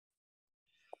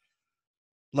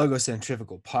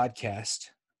Logocentrifugal podcast.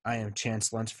 I am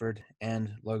Chance Lunsford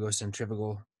and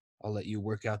Logocentrifugal. I'll let you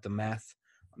work out the math.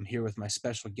 I'm here with my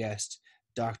special guest,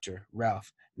 Dr.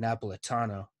 Ralph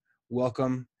Napolitano.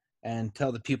 Welcome and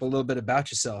tell the people a little bit about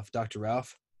yourself, Dr.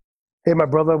 Ralph. Hey, my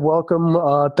brother, welcome.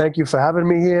 Thank you for having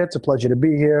me here. It's a pleasure to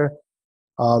be here.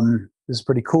 This is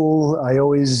pretty cool.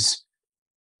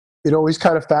 It always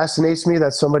kind of fascinates me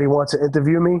that somebody wants to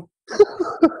interview me.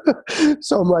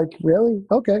 So I'm like, really?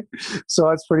 Okay. So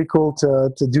it's pretty cool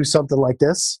to do something like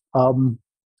this. Let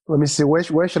me see,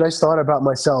 where should I start about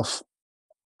myself?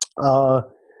 I'm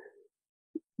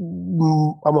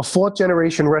a fourth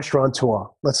generation restaurateur.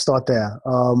 Let's start there.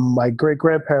 My great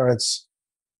grandparents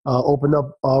opened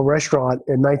up a restaurant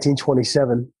in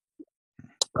 1927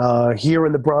 here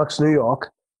in the Bronx, New York,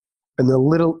 and the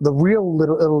real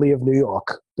Little Italy of New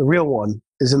York. The real one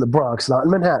is in the Bronx, not in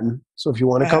Manhattan. So if you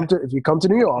want to if you come to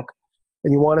New York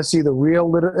and you want to see the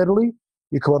real Little Italy,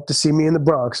 you come up to see me in the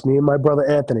Bronx. Me and my brother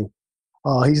Anthony.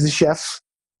 He's the chef.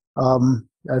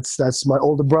 That's my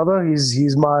older brother.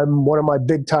 He's one of my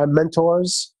big time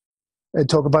mentors. And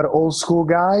talk about an old school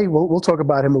guy. We'll talk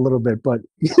about him a little bit, but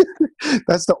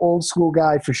that's the old school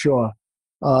guy for sure.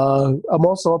 I'm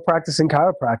also a practicing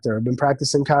chiropractor. I've been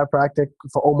practicing chiropractic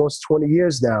for almost 20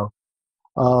 years now.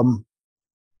 I'm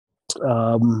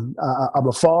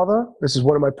a father. This is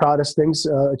one of my proudest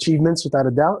achievements, without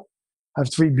a doubt. I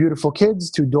have three beautiful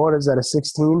kids, two daughters that are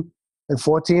 16 and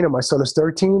 14, and my son is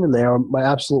 13, and they are my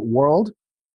absolute world.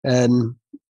 And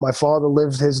my father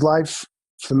lived his life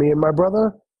for me and my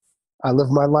brother. I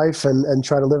live my life and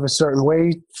try to live a certain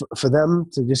way for them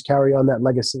to just carry on that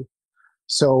legacy.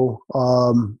 So,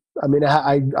 I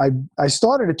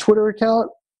started a Twitter account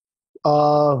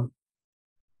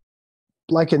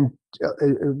like in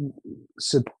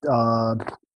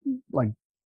like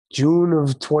June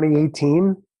of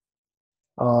 2018,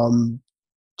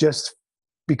 just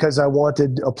because I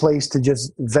wanted a place to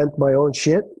just vent my own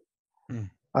shit.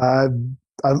 I'm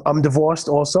divorced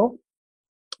also.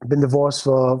 I've been divorced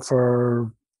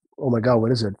for oh my God,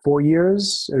 what is it? 4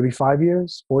 years? It'll be 5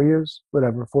 years, 4 years,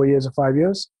 whatever, 4 years or 5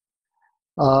 years.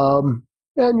 And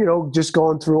just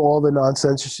going through all the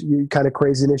nonsense, kind of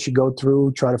craziness you go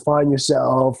through, trying to find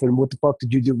yourself and what the fuck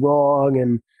did you do wrong,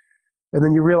 and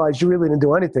then you realize you really didn't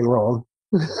do anything wrong.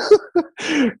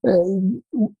 And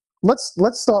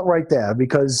let's start right there,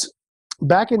 because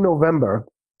back in November,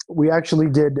 we actually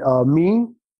did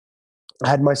I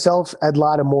had myself, Ed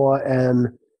Lattimore,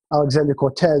 and Alexander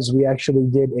Cortez. We actually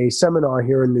did a seminar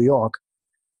here in New York,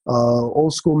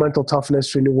 Old School Mental Toughness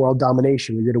for New World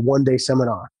Domination. We did a one-day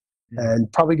seminar, and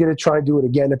probably going to try and do it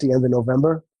again at the end of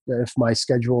November if my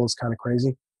schedule is kind of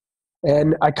crazy.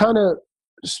 And I kind of,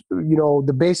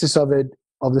 the basis of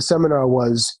the seminar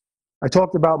was I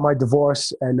talked about my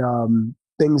divorce and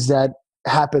things that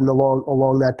happened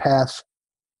along that path.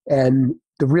 And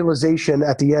the realization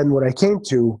at the end, what I came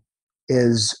to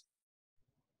is,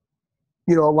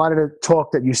 a lot of the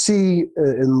talk that you see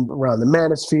around the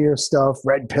manosphere stuff,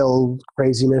 red pill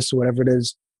craziness, whatever it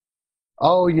is.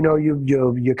 Oh, you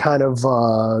kind of,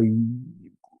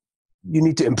 you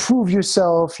need to improve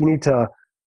yourself. You need to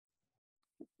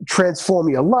transform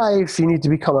your life. You need to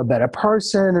become a better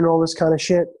person and all this kind of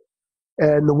shit.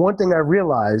 And the one thing I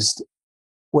realized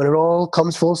when it all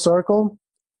comes full circle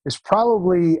is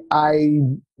probably I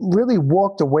really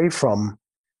walked away from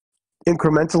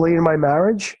incrementally in my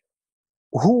marriage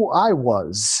who I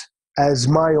was as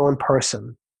my own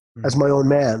person, as my own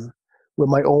man, with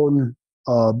my own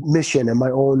mission and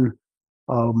my own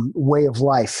way of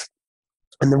life.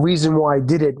 And the reason why I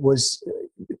did it was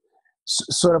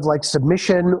sort of like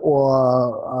submission,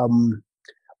 or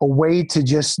a way to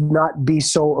just not be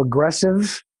so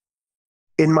aggressive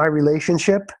in my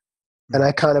relationship. And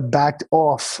I kind of backed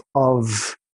off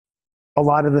of a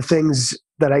lot of the things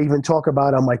that I even talk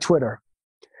about on my Twitter.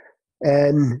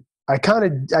 And I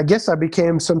guess I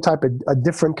became some type of a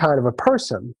different kind of a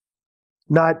person,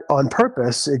 not on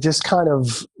purpose. It just kind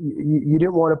of, you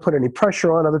didn't want to put any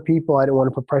pressure on other people. I didn't want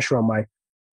to put pressure on my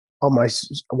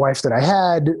wife that I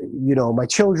had, my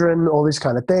children, all these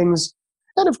kind of things.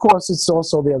 And of course, it's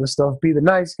also the other stuff, be the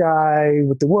nice guy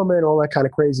with the woman, all that kind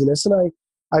of craziness. And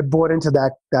I bought into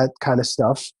that kind of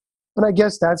stuff. And I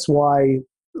guess that's why,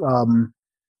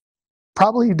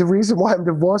 probably the reason why I'm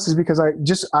divorced is because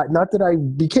not that I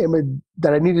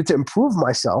that I needed to improve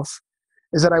myself,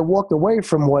 is that I walked away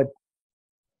from what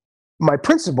my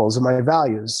principles and my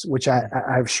values, which I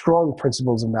have strong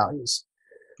principles and values.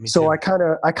 So I kind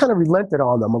of relented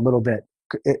on them a little bit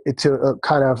to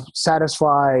kind of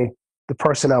satisfy the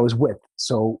person I was with.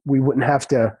 So we wouldn't have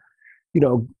to,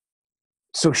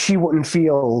 so she wouldn't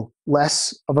feel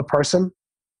less of a person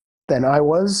than I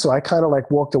was. So I kind of like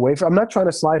walked away from. I'm not trying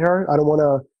to slide her. I don't want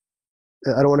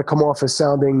to come off as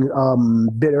sounding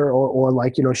bitter or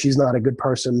like, you know, she's not a good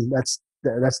person.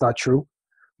 That's not true.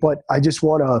 But I just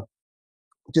want to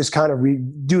just kind of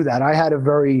redo that. I had a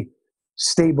very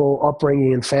stable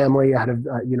upbringing and family. I had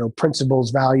you know,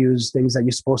 principles, values, things that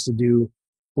you're supposed to do.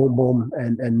 Boom, boom.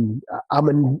 And I'm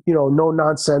in, you know, no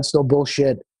nonsense, no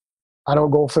bullshit. I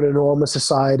don't go for the norm of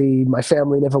society. My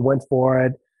family never went for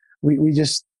it. We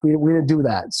didn't do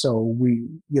that. So we,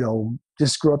 you know,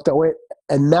 just grew up that way.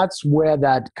 And that's where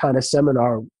that kind of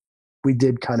seminar we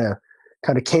did kind of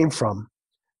came from.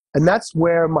 And that's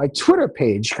where my Twitter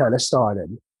page kind of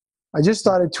started. I just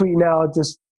started tweeting out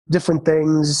just different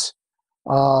things.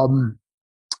 And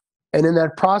in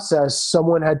that process,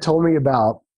 someone had told me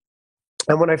about,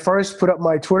 and when I first put up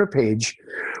my Twitter page,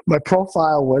 my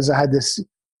profile was, I had this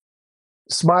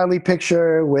smiley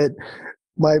picture with,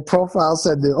 my profile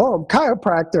said, oh, I'm a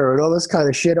chiropractor and all this kind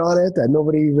of shit on it that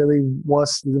nobody really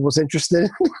was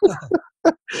interested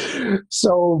in.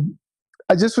 So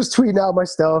I just was tweeting out my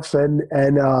stuff, and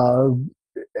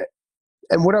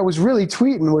what I was really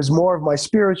tweeting was more of my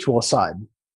spiritual side,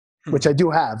 which I do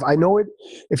have. I know it.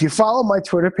 If you follow my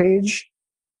Twitter page,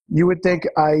 you would think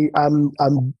I'm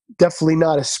definitely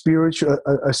not a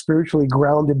spiritually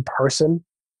grounded person.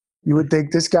 You would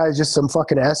think this guy is just some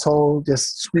fucking asshole,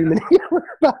 just screaming,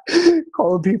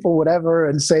 calling people whatever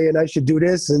and saying I should do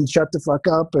this and shut the fuck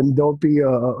up and don't be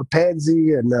a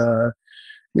pansy and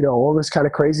you know, all this kind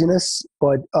of craziness.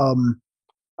 But I'm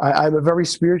a very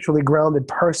spiritually grounded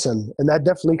person, and that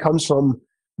definitely comes from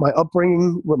my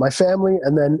upbringing with my family,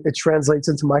 and then it translates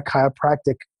into my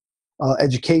chiropractic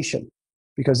education,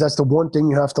 because that's the one thing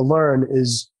you have to learn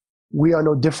is we are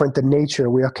no different than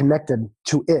nature. We are connected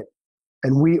to it,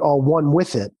 and we are one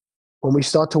with it. When we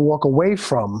start to walk away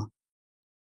from,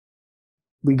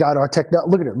 we got our technology.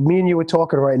 Look at it. Me and you are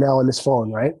talking right now on this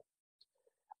phone, right?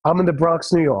 I'm in the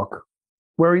Bronx, New York.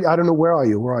 Where are you? I don't know. Where are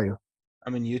you? Where are you?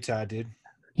 I'm in Utah, dude.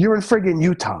 You're in friggin'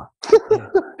 Utah.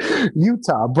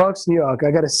 Utah, Bronx, New York.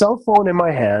 I got a cell phone in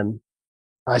my hand.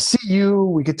 I see you.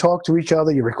 We could talk to each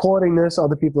other. You're recording this.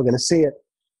 Other people are going to see it.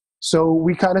 So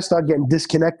we kind of start getting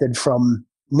disconnected from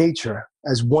nature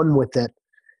as one with it.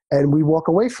 And we walk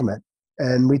away from it.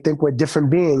 And we think we're different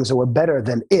beings or we're better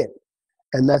than it.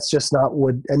 And that's just not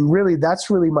what, and really, that's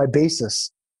really my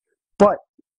basis. But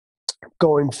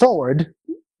going forward,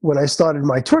 when I started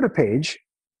my Twitter page,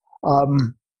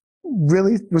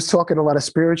 really was talking a lot of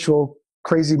spiritual,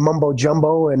 crazy mumbo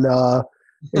jumbo and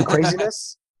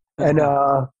craziness, and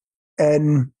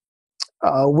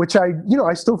which I, you know,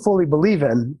 I still fully believe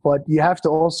in. But you have to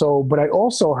also, but I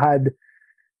also had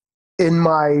in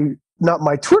my, not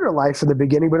my Twitter life in the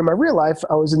beginning, but in my real life,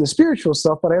 I was in the spiritual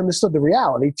stuff, but I understood the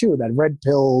reality too, that red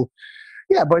pill.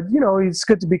 Yeah, but you know, it's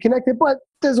good to be connected, but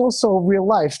there's also real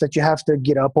life that you have to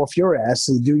get up off your ass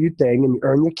and do your thing and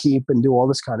earn your keep and do all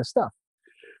this kind of stuff.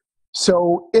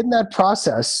 So in that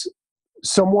process,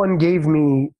 someone gave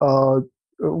me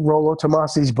Rollo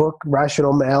Tomasi's book,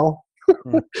 Rational Male.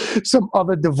 Some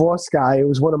other divorce guy, it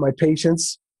was one of my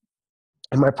patients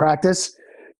in my practice,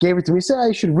 gave it to me, said,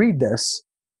 I should read this.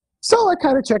 So I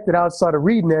kind of checked it out, started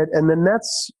reading it, and then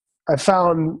I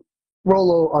found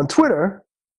Rollo on Twitter,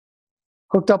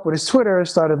 hooked up with his Twitter,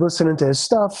 started listening to his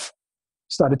stuff,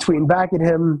 started tweeting back at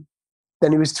him.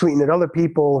 Then he was tweeting at other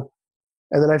people.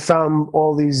 And then I found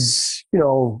all these, you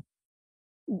know,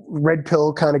 red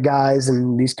pill kind of guys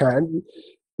and this kind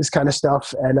of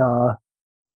stuff.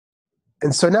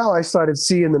 And so now I started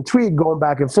seeing them tweet, going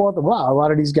back and forth. And wow, a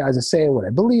lot of these guys are saying what I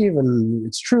believe and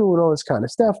it's true and all this kind of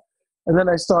stuff. And then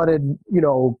I started, you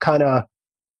know, kind of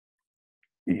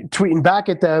tweeting back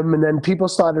at them. And then people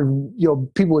started, you know,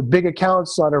 people with big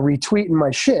accounts started retweeting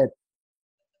my shit.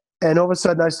 And all of a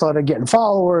sudden I started getting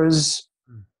followers.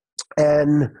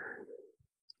 And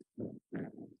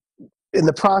in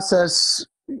the process,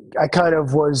 I kind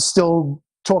of was still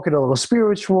talking a little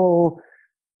spiritual.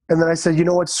 And then I said, you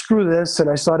know what, screw this. And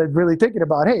I started really thinking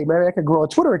about, hey, maybe I could grow a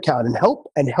Twitter account and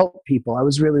help people. I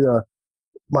was really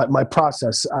my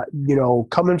process, you know,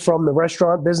 coming from the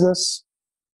restaurant business,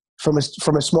 from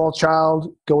a small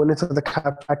child, going into the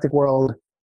chiropractic world.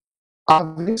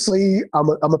 Obviously, I'm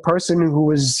a person who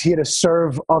was here to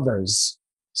serve others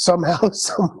somehow,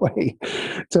 some way,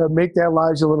 to make their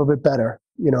lives a little bit better.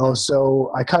 You know,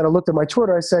 so I kind of looked at my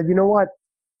Twitter. I said, you know what?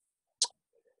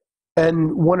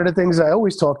 And one of the things I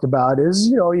always talked about is,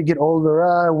 you know, you get older,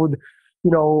 I would, you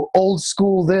know, old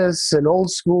school this and old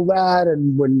school that.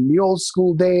 And when the old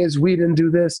school days, we didn't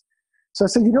do this. So I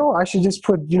said, you know, I should just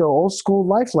put, you know, old school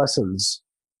life lessons,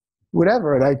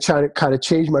 whatever. And I tried to kind of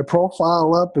change my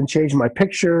profile up and change my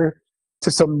picture.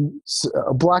 to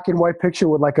a black and white picture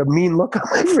with like a mean look on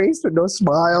my face with no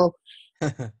smile.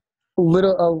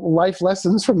 Little life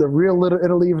lessons from the real Little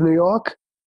Italy of New York.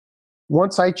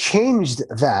 Once I changed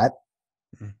that,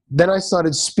 then I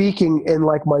started speaking in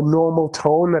like my normal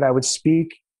tone that I would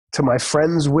speak to my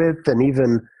friends with, and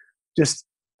even just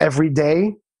every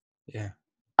day. Yeah.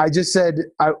 I just said,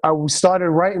 I started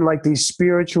writing like these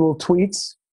spiritual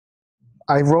tweets.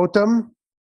 I wrote them,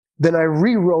 then I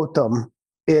rewrote them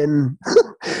in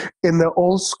in the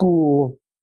old school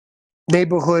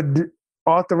neighborhood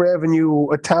Arthur Avenue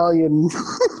Italian.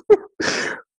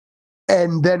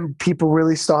 And then people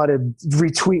really started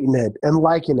retweeting it and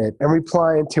liking it and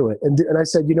replying to it. And I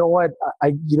said, you know what?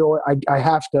 I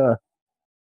have to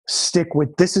stick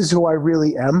with, this is who I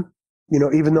really am,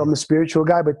 even though I'm the spiritual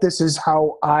guy, but this is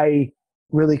how I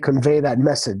really convey that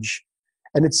message.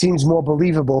 And it seems more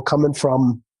believable coming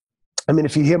from,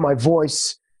 if you hear my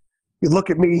voice, you look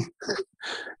at me,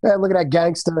 look at that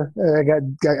gangster.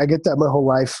 I get that my whole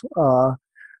life.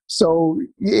 So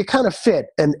it kind of fit.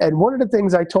 And one of the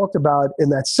things I talked about in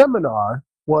that seminar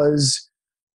was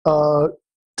to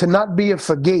not be a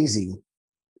fugazi.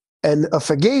 And a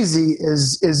fugazi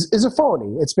is a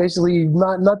phony. It's basically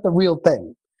not the real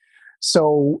thing.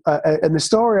 So, and the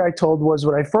story I told was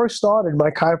when I first started my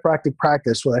chiropractic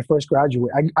practice, when I first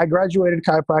graduated, I graduated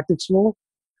chiropractic school.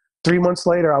 3 months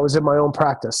later, I was in my own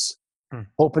practice,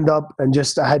 opened up, and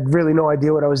I had really no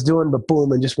idea what I was doing, but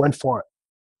boom, and just went for it.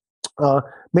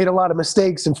 Made a lot of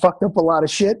mistakes and fucked up a lot of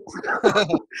shit.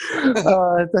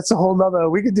 That's a whole nother,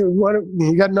 we could do what,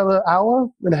 you got another hour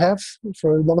and a half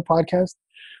for another podcast,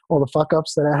 all the fuck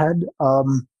ups that I had.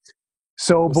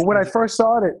 But when I first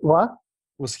started, what?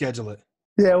 We'll schedule it.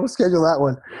 Yeah, we'll schedule that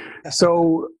one.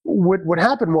 So what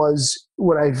happened was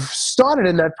when I started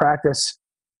in that practice,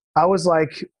 I was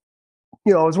like,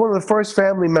 I was one of the first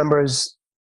family members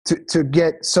to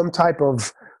get some type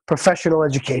of professional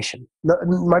education.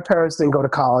 My parents didn't go to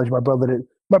college. My brother didn't.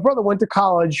 My brother went to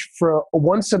college for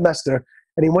one semester,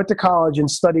 and he went to college and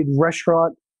studied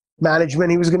restaurant management.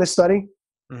 He was going to study.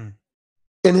 In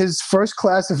his first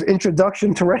class of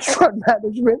introduction to restaurant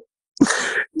management,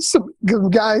 some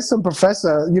guy, some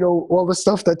professor, all the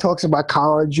stuff that talks about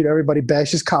college, everybody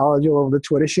bashes college all over the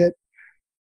Twitter shit.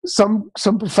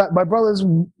 My brother's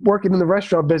working in the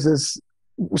restaurant business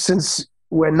since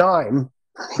we're 9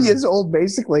 years old,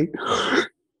 basically.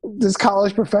 This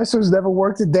college professor who's never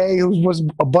worked a day, who was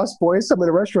a busboy, some in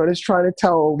a restaurant, is trying to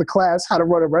tell the class how to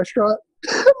run a restaurant.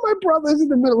 My brother's in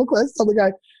the middle of class, tell the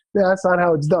guy, "No, that's not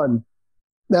how it's done.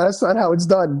 No, that's not how it's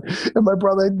done." And my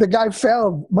brother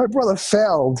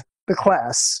failed the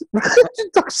class.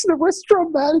 Introduction to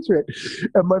restaurant management.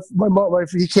 And my mom,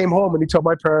 he came home and he told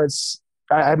my parents,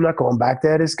 "I'm not going back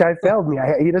there. This guy failed me.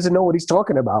 He doesn't know what he's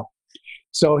talking about."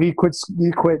 So he quit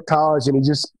college and he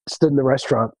just stood in the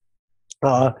restaurant.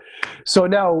 So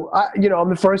now, I'm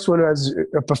the first one who has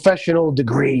a professional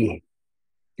degree.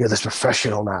 You're this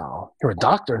professional now. You're a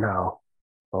doctor now.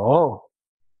 Oh,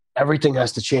 everything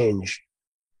has to change.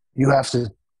 You have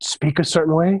to speak a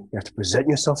certain way. You have to present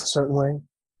yourself a certain way.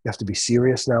 You have to be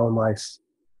serious now in life.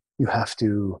 You have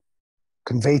to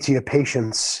convey to your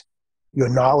patients your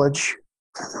knowledge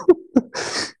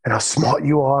and how smart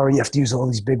you are. And you have to use all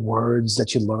these big words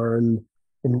that you learn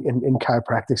in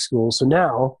chiropractic school. So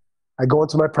now I go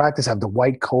into my practice, I have the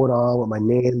white coat on with my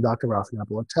name, Dr. Ralph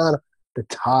Napolitano, the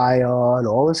tie on,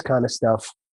 all this kind of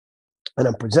stuff. And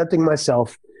I'm presenting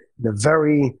myself in a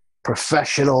very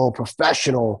professional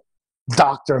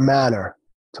doctor manner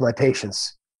to my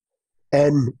patients.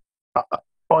 And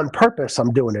on purpose,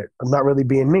 I'm doing it. I'm not really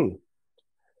being me.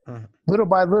 Little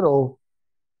by little,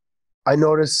 I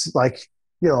notice,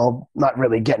 not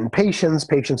really getting patients.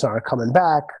 Patients aren't coming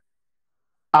back.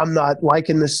 I'm not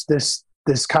liking this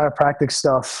chiropractic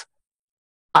stuff.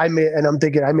 I'm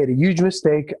thinking I made a huge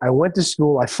mistake. I went to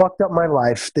school. I fucked up my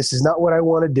life. This is not what I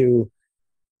want to do.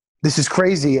 This is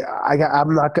crazy. I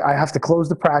have to close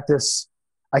the practice.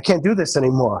 I can't do this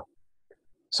anymore.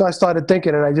 So I started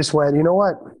thinking, and I just went, you know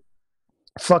what?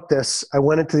 Fuck this. I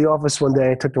went into the office one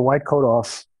day, took the white coat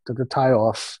off, took the tie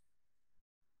off.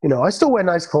 I still wear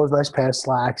nice clothes, nice pants,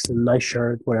 slacks, and nice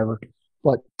shirt, whatever.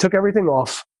 But took everything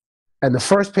off. And the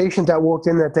first patient that walked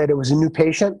in that day, there was a new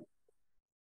patient.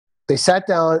 They sat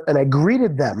down, and I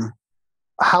greeted them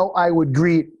how I would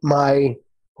greet my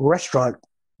restaurant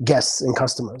guests and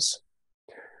customers.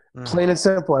 Plain and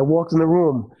simple. I walked in the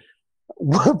room,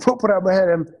 put out my head,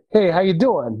 and, "Hey, how you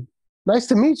doing? Nice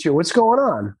to meet you. What's going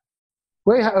on?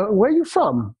 Where are you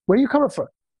from? Where are you coming from?"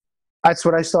 That's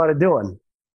what I started doing.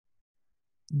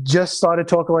 Just started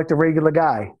talking like the regular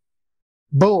guy.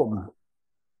 Boom.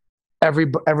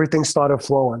 Everything started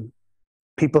flowing.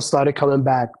 People started coming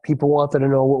back. People wanted to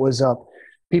know what was up.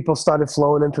 People started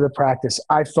flowing into the practice.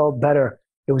 I felt better.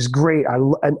 It was great.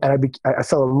 I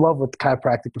fell in love with the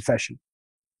chiropractic profession.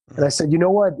 And I said, you know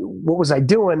what? What was I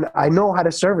doing? I know how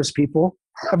to service people.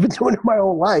 I've been doing it my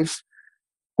whole life.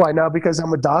 Why now? Because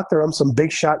I'm a doctor. I'm some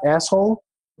big shot asshole?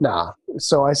 Nah.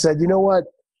 So I said, you know what?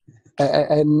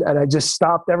 And I just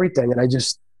stopped everything. And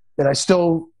I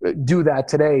still do that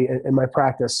today in my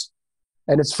practice.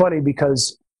 And it's funny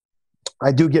because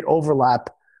I do get overlap.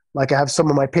 Like I have some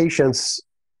of my patients,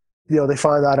 they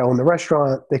find out I own the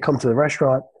restaurant. They come to the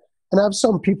restaurant. And I have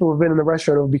some people who've been in the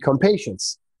restaurant who have become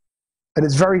patients. And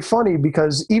it's very funny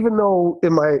because even though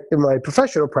in my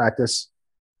professional practice,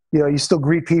 you still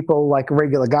greet people like a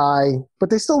regular guy, but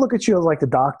they still look at you like the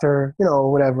doctor,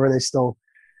 whatever. And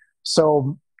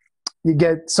so you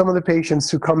get some of the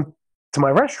patients who come to my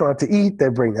restaurant to eat. They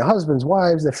bring their husbands,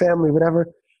 wives, their family, whatever.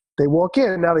 They walk in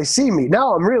and now they see me.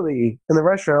 Now I'm really in the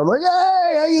restaurant. I'm like,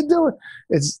 hey, how you doing?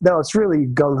 It's really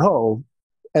gung ho.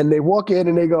 And they walk in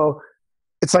and they go,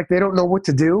 it's like they don't know what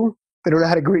to do. They don't know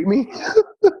how to greet me.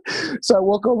 So I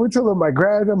walk over to them, I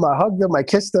grab them, I hug them, I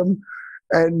kiss them,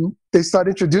 and they start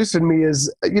introducing me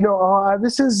as,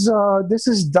 this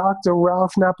is Dr.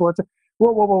 Ralph Napolitano.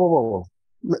 Whoa.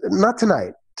 Not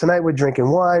tonight. Tonight we're drinking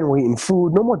wine, we're eating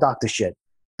food, no more doctor shit.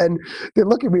 And they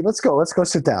look at me, let's go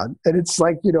sit down. And it's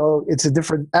like, it's a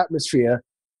different atmosphere.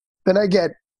 Then I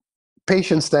get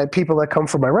people that come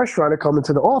from my restaurant are coming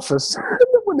to the office.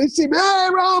 When they see me, hey,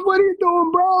 Ralph, what are you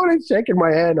doing, bro? They're shaking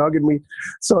my hand, hugging me.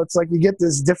 So it's like you're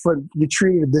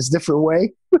treated this different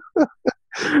way,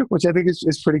 which I think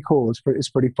is pretty cool. It's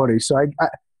pretty funny. So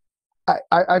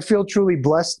I feel truly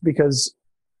blessed because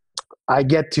I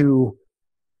get to,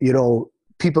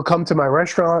 people come to my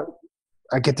restaurant.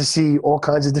 I get to see all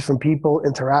kinds of different people,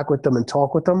 interact with them and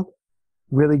talk with them,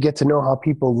 really get to know how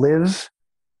people live.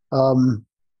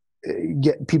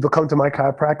 Get people come to my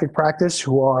chiropractic practice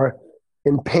who are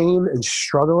in pain and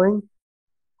struggling,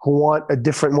 who want a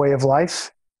different way of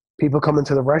life. People come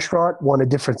into the restaurant, want a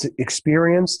different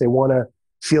experience. They want to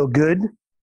feel good.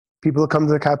 People who come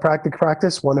to the chiropractic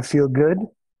practice want to feel good.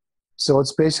 So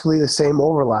it's basically the same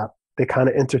overlap. They kind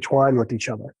of intertwine with each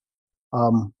other,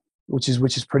 which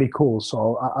is pretty cool.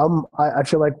 So I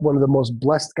feel like one of the most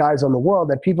blessed guys on the world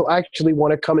that people actually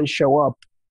want to come and show up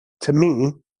to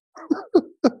me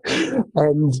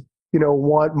and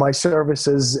want my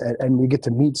services, and you get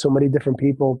to meet so many different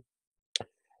people.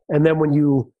 And then when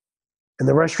you in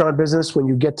the restaurant business, when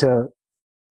you get to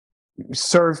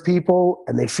serve people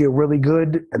and they feel really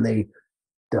good and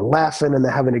they're laughing and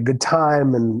they're having a good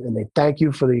time and they thank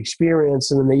you for the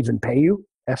experience, and then they even pay you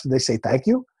after they say thank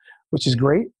you, which is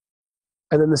great.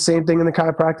 And then the same thing in the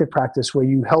chiropractic practice where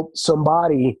you help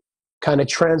somebody kind of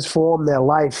transform their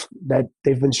life, that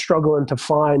they've been struggling to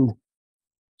find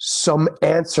some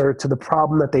answer to the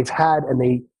problem that they've had, and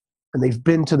they've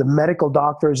been to the medical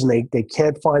doctors and they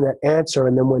can't find that answer.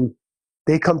 And then when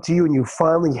they come to you and you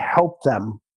finally help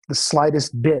them the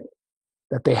slightest bit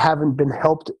that they haven't been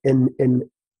helped in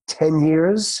 10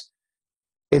 years,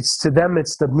 it's to them,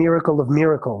 it's the miracle of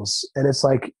miracles. And it's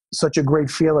like such a great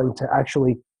feeling to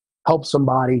actually help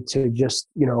somebody to just,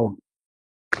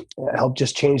 help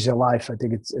just change their life. I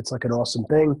think it's like an awesome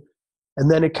thing. And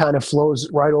then it kind of flows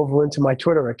right over into my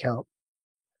Twitter account.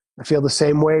 I feel the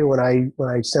same way when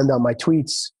I send out my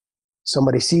tweets.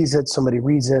 Somebody sees it, somebody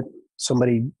reads it,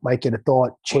 somebody might get a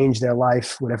thought, change their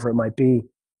life, whatever it might be.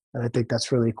 And I think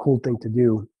that's really a cool thing to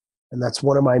do. And that's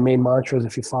one of my main mantras.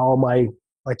 If you follow my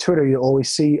Twitter, you'll always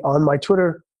see on my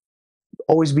Twitter,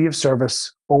 always be of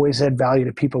service, always add value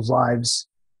to people's lives.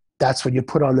 That's what you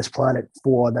put on this planet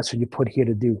for. That's what you put here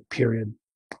to do, period.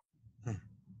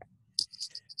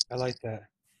 I like that.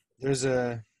 There's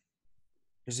a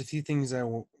few things I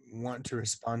want to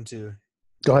respond to.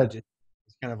 Go ahead.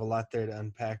 It's kind of a lot there to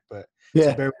unpack, but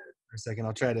yeah, so bear with me for a second.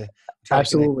 I'll try to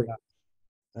absolutely.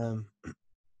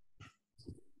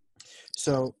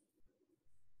 So,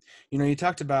 you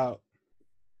talked about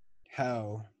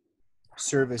how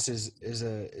service is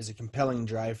a compelling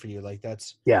drive for you. Like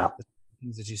that's the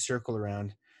things that you circle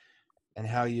around, and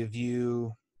how you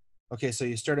view. Okay, so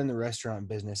you start in the restaurant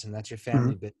business, and that's your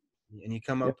family business, and you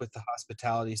come up with the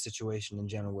hospitality situation in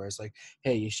general, where it's like,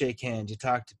 hey, you shake hands, you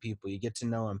talk to people, you get to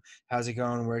know them. How's it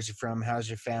going? Where's you from? How's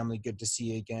your family? Good to see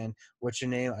you again. What's your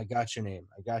name? I got your name.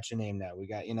 I got your name now. We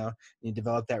got, you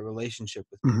develop that relationship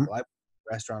with people. I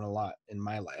restaurant a lot in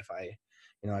my life.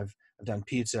 I've done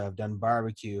pizza, I've done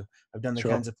barbecue, I've done the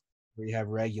kinds of where you have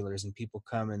regulars and people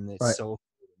come and it's so,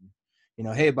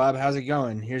 hey Bob, how's it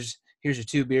going? Here's your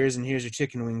 2 beers and here's your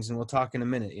chicken wings and we'll talk in a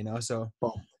minute, so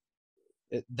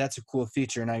that's a cool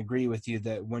feature. And I agree with you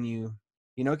that when you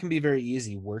it can be very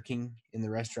easy working in the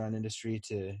restaurant industry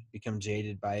to become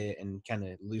jaded by it and kind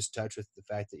of lose touch with the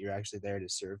fact that you're actually there to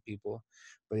serve people.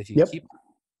 But if you Yep. keep,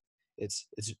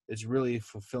 it's really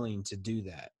fulfilling to do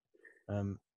that.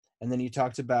 Um, and then you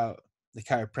talked about the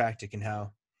chiropractic and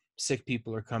how sick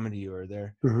people are coming to you, or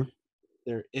Hmm.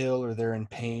 they're ill, or they're in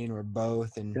pain, or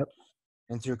both, Yep.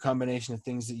 and through a combination of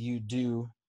things that you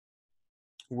do,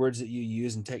 words that you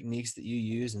use, and techniques that you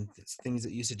use, and things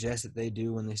that you suggest that they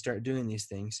do, when they start doing these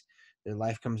things, their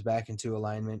life comes back into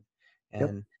alignment, Yep.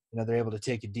 and they're able to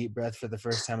take a deep breath for the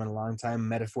first time in a long time,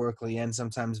 metaphorically and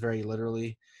sometimes very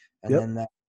literally, and Yep. then that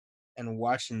and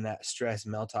watching that stress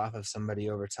melt off of somebody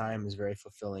over time is very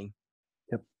fulfilling.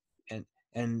 Yep.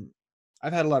 And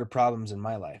I've had a lot of problems in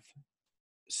my life,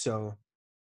 so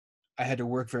I had to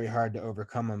work very hard to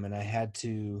overcome them, and I had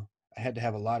to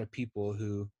have a lot of people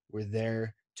who were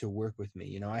there to work with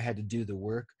me. I had to do the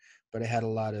work, but I had a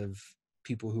lot of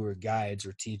people who were guides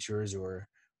or teachers or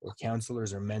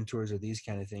counselors or mentors or these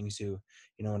kind of things who,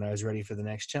 when I was ready for the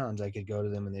next challenge, I could go to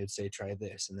them and they would say, try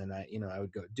this. And then I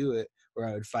would go do it, or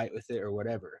I would fight with it or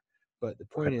whatever. But the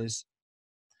point Right. is,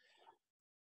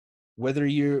 whether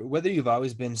you've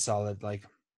always been solid, like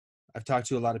I've talked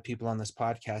to a lot of people on this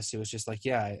podcast, it was just like,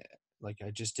 yeah,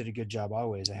 I just did a good job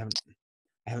always. I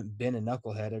haven't been a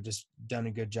knucklehead. I've just done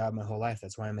a good job my whole life.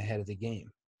 That's why I'm ahead of the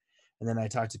game. And then I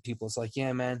talk to people. It's like,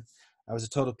 yeah, man, I was a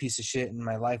total piece of shit and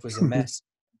my life was a mess.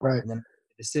 Right. And then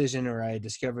a decision, or I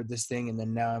discovered this thing, and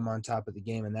then now I'm on top of the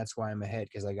game, and that's why I'm ahead,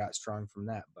 because I got strong from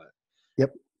that. But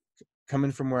Yep.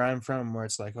 coming from where I'm from, where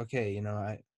it's like, okay,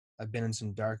 I've been in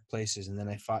some dark places, and then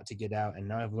I fought to get out, and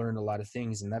now I've learned a lot of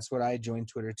things, and that's what I joined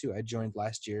Twitter too. I joined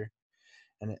last year,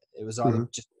 and it was all Hmm.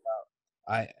 just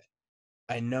I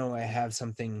I know I have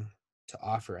something to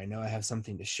offer. I know I have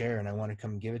something to share, and I want to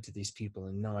come give it to these people.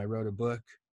 And no, I wrote a book.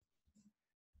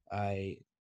 I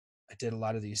I did a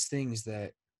lot of these things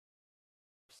that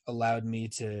allowed me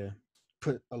to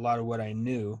put a lot of what I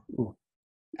knew Ooh,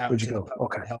 out where'd you into the go?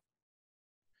 public Okay. and help.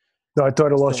 No, I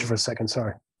thought I lost you So for a second.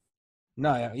 Sorry.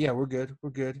 no, yeah, we're good. We're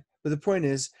good. But the point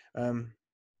is, I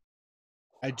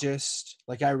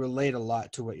relate a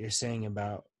lot to what you're saying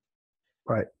about,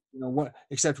 Right. what,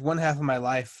 except one half of my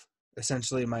life,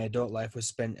 essentially my adult life, was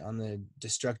spent on the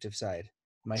destructive side,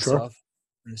 Sure. myself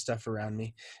and the stuff around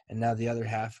me, and now the other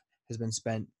half has been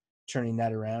spent turning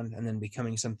that around and then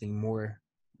becoming something more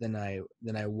than I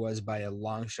was by a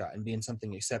long shot, and being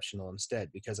something exceptional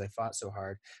instead, because I fought so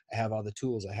hard. I have all the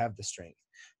tools, I have the strength.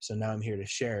 So now I'm here to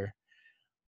share.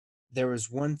 There was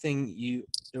one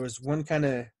kind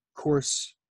of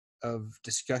course of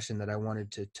discussion that I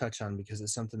wanted to touch on, because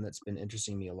it's something that's been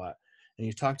interesting me a lot. And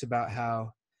you talked about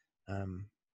how, um,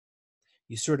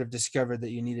 you sort of discovered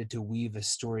that you needed to weave a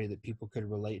story that people could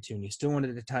relate to, and you still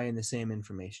wanted to tie in the same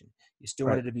information. You still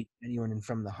Right. wanted to be genuine and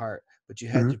from the heart, but you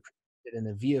had Hmm. to put it in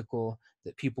a vehicle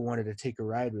that people wanted to take a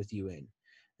ride with you in.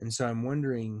 And so I'm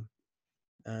wondering,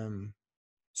 um,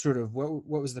 sort of what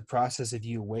was the process of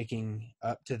you waking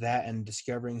up to that and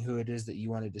discovering who it is that you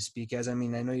wanted to speak as? I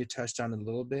mean, I know you touched on it a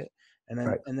little bit, and then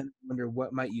Right. and then I wonder,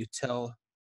 what might you tell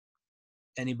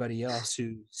anybody else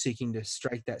who's seeking to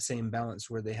strike that same balance,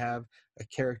 where they have a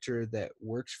character that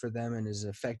works for them and is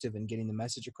effective in getting the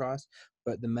message across,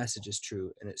 but the message is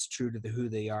true, and it's true to who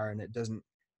they are, and it doesn't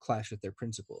clash with their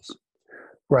principles.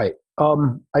 Right.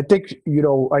 I think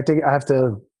I have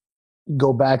to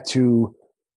go back to,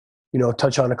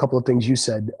 touch on a couple of things you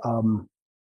said.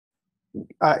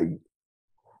 I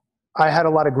I had a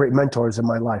lot of great mentors in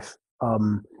my life,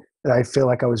 and I feel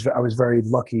like I was very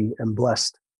lucky and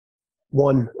blessed.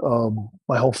 One,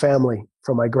 my whole family,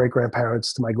 from my great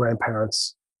grandparents to my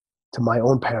grandparents to my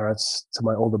own parents to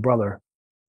my older brother,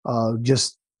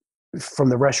 just from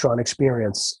the restaurant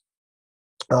experience,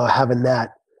 having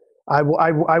that. I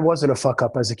wasn't a fuck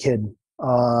up as a kid.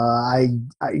 I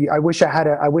wish I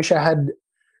had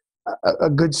a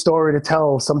good story to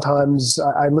tell. Sometimes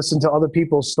I listen to other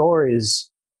people's stories,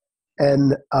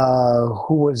 and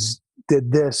who was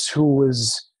did this, who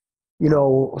was,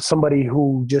 somebody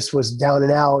who just was down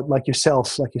and out, like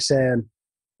yourself, like you're saying,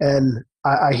 and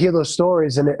I hear those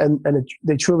stories,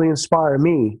 they truly inspire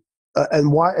me.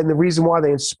 And the reason why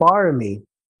they inspire me,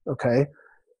 okay,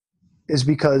 is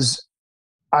because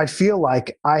I feel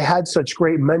like I had such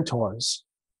great mentors,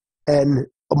 and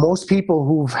most people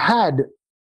who've had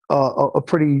a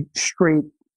pretty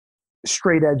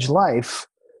straight edge life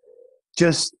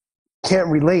just can't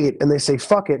relate, and they say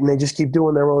fuck it, and they just keep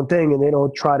doing their own thing, and they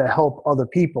don't try to help other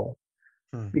people,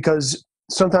 Hmm. because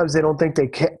sometimes they don't think they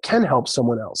can help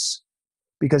someone else,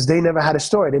 because they never had a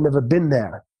story, they've never been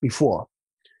there before.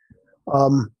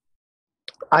 um,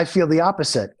 I feel the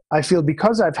opposite. I feel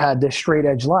because I've had this straight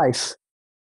edge life,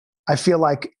 I feel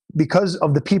like because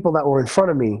of the people that were in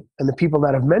front of me and the people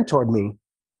that have mentored me,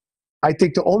 I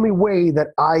think the only way that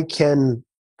I can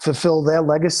fulfill their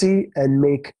legacy and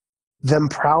make them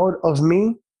proud of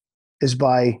me is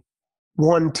by,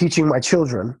 one, teaching my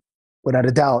children, without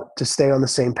a doubt, to stay on the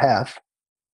same path,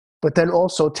 but then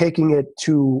also taking it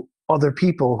to other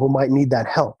people who might need that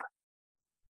help.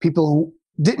 People who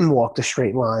didn't walk the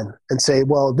straight line and say,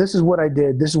 well, this is what I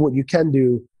did. This is what you can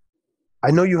do. I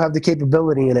know you have the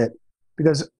capability in it,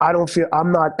 because I don't feel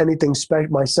I'm not anything special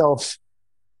myself.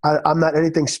 I'm not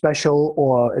anything special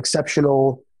or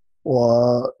exceptional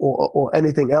or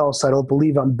anything else. I don't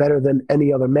believe I'm better than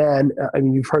any other man. I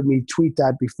mean, you've heard me tweet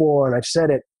that before, and I've said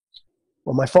it.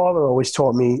 What my father always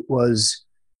taught me was,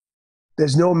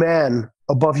 there's no man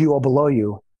above you or below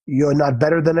you. You're not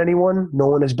better than anyone. No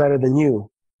one is better than you.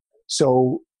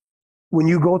 So when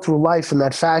you go through life in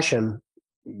that fashion,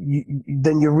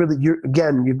 then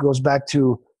again, it goes back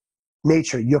to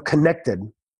nature. You're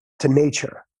connected to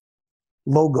nature.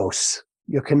 Logos.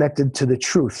 You're connected to the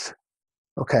truth.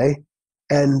 Okay?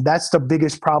 And that's the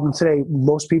biggest problem today.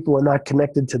 Most people are not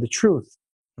connected to the truth.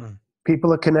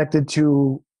 People are connected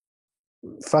to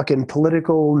fucking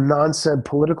political nonsense,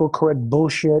 political correct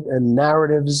bullshit and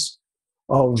narratives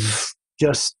of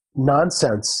just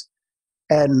nonsense.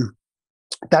 And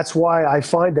that's why I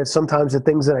find that sometimes the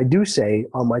things that I do say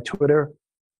on my Twitter,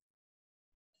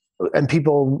 and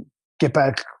people get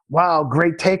back, wow,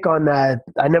 great take on that.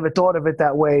 I never thought of it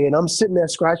that way. And I'm sitting there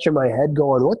scratching my head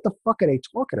going, what the fuck are they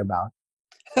talking about?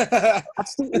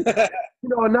 That's the,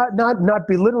 not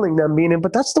belittling them, meaning,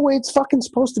 but that's the way it's fucking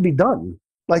supposed to be done.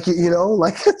 Like,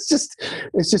 it's just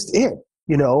it,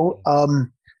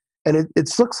 and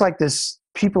it looks like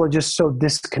people are just so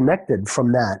disconnected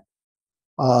from that.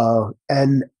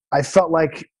 And I felt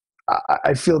like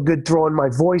I feel good throwing my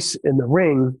voice in the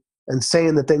ring and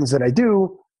saying the things that I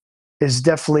do is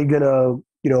definitely going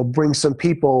to, bring some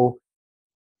people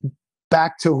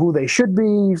back to who they should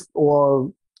be,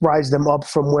 or rise them up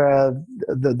from where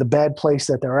the bad place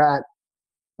that they're at.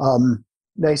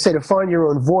 They say to find your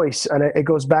own voice, and it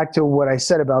goes back to what I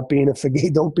said about being a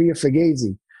fugazi. Don't be a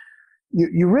fugazi.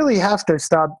 You really have to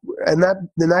stop, and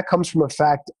that comes from a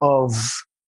fact of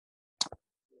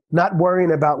not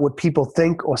worrying about what people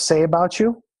think or say about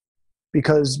you,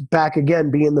 because back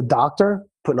again, being the doctor,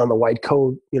 putting on the white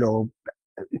coat,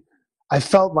 I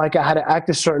felt like I had to act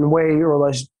a certain way, or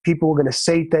else people were going to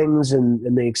say things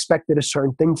and they expected a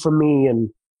certain thing from me.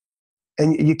 And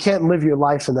you can't live your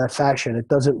life in that fashion. It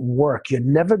doesn't work. You're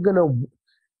never going to,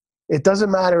 it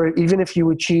doesn't matter. Even if you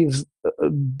achieve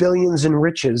billions in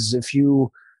riches,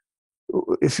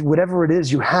 if whatever it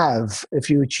is you have, if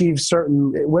you achieve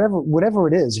certain, whatever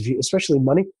it is, especially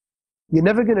money, you're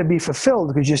never going to be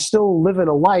fulfilled, because you're still living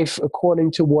a life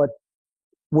according to what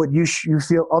you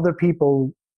feel other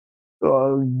people,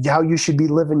 how you should be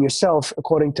living yourself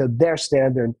according to their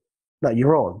standard, not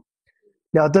your own.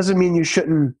 Now, it doesn't mean you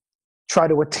shouldn't try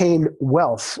to attain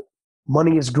wealth.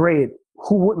 Money is great.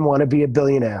 Who wouldn't want to be a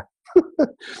billionaire?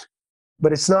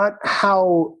 But it's not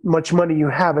how much money you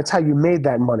have, it's how you made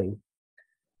that money.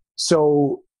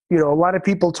 So, a lot of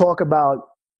people talk about,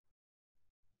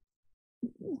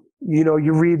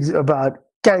 you read about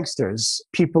gangsters.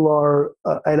 People are,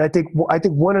 and I think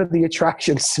one of the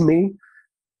attractions to me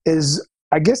is,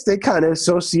 I guess they kind of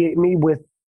associate me with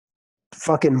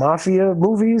fucking mafia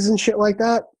movies and shit like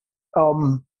that.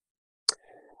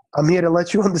 I'm here to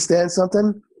let you understand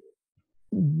something.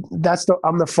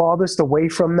 I'm the farthest away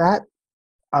from that.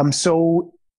 I'm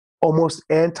so almost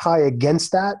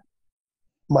against that.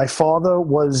 My father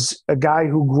was a guy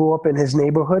who grew up in his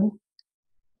neighborhood.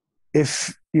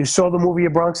 If you saw the movie A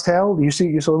Bronx Tale, you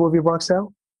saw the movie A Bronx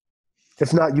Tale?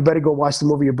 If not, you better go watch the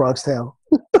movie A Bronx Tale.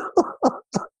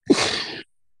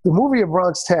 The movie A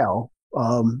Bronx Tale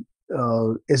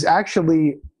is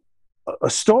actually a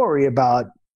story about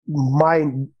my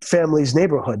family's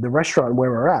neighborhood, the restaurant where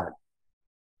we're at,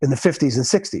 in the 50s and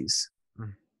 60s.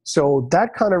 So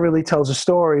that kind of really tells a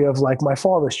story of like my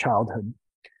father's childhood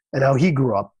and how he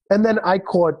grew up. And then I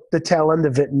caught the tail end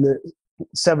of it in the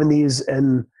 70s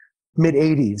and mid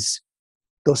 80s.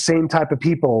 Those same type of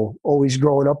people always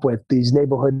growing up with these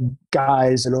neighborhood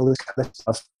guys and all this kind of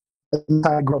stuff. And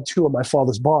I grew up too at my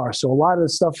father's bar. So a lot of the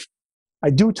stuff I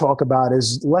do talk about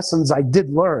is lessons I did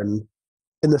learn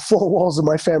in the four walls of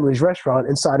my family's restaurant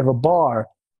inside of a bar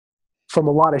from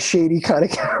a lot of shady kind of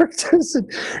characters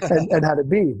and how to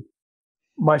be.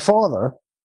 My father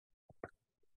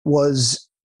was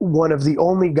one of the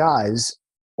only guys,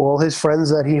 all his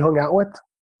friends that he hung out with.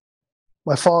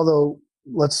 My father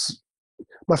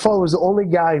My father was the only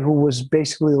guy who was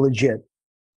basically legit,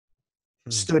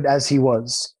 stood as he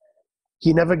was.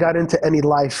 He never got into any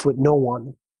life with no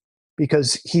one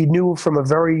because he knew from a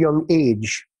very young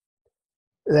age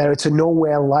that it's a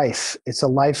nowhere life. It's a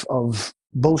life of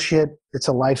bullshit. It's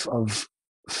a life of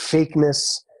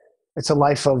fakeness. It's a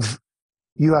life of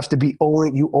you have to be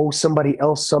owing, you owe somebody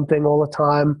else something all the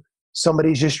time.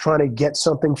 Somebody's just trying to get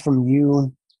something from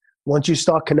you. Once you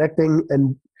start connecting,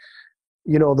 and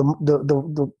you know,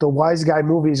 the wise guy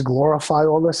movies glorify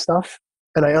all this stuff.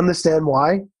 And I understand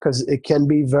why, because it can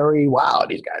be very, wow,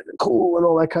 these guys are cool and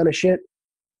all that kind of shit.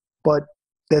 But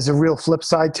there's a real flip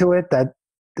side to it that,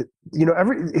 you know,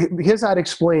 here's how I'd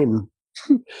explain.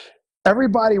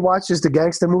 Everybody watches the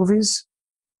gangster movies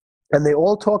and they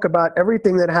all talk about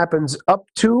everything that happens up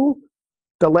to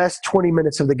the last 20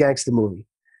 minutes of the gangster movie.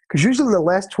 Because usually in the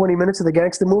last 20 minutes of the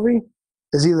gangster movie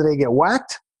is either they get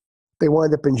whacked, they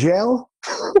wind up in jail,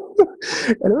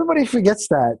 and everybody forgets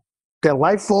that. Their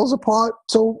life falls apart.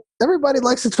 So everybody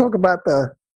likes to talk about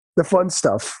the fun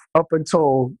stuff up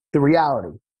until the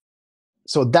reality.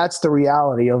 So that's the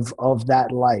reality of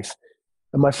that life.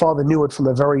 And my father knew it from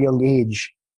a very young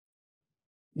age.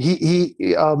 And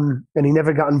he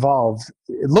never got involved.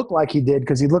 It looked like he did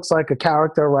because he looks like a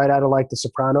character right out of like The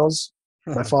Sopranos.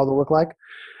 My father looked like.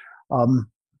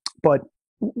 But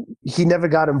he never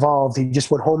got involved. He just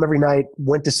went home every night,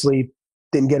 went to sleep,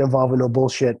 didn't get involved in no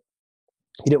bullshit.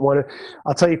 He didn't want to.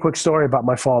 I'll tell you a quick story about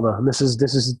my father, and this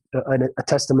is a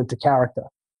testament to character.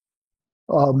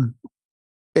 In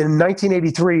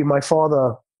 1983, my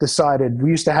father decided, we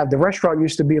used to have, the restaurant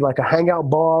used to be like a hangout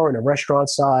bar and a restaurant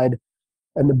side,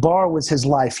 and the bar was his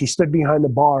life. He stood behind the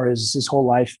bar his whole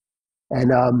life,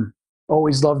 and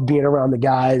always loved being around the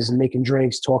guys and making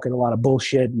drinks, talking a lot of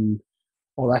bullshit and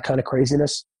all that kind of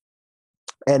craziness.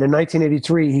 And in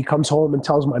 1983, he comes home and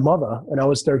tells my mother, and I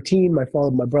was 13, my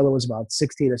brother was about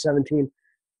 16 or 17,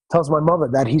 tells my mother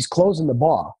that he's closing the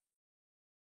bar.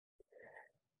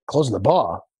 Closing the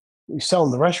bar? You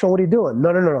selling the restaurant? What are you doing?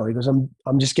 No. He goes,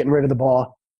 I'm just getting rid of the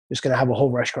bar. Just going to have a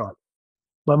whole restaurant.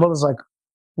 My mother's like,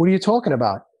 what are you talking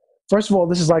about? First of all,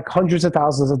 this is like hundreds of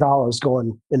thousands of dollars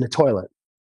going in the toilet.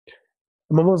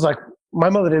 And my mother's like, my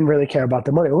mother didn't really care about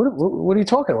the money. What are you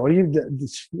talking about?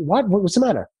 What's the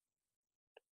matter?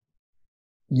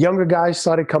 Younger guys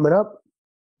started coming up,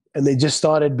 and they just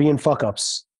started being fuck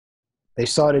ups. They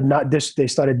started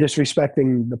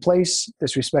disrespecting the place,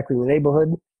 disrespecting the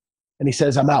neighborhood. And he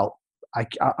says, I'm out. I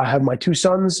have my two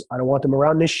sons. I don't want them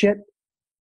around this shit.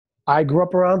 I grew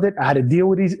up around it. I had to deal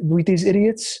with these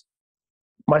idiots.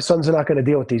 My sons are not going to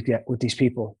deal with these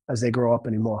people as they grow up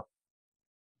anymore.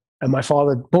 And my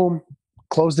father, boom,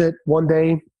 closed it one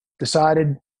day,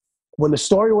 decided when the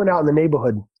story went out in the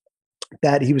neighborhood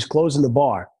that he was closing the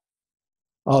bar.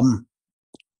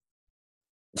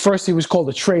 First, he was called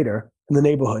a traitor in the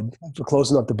neighborhood for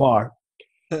closing up the bar.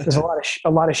 There's a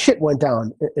lot of shit went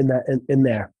down in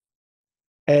there,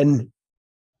 and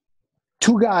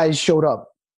two guys showed up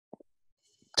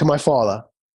to my father.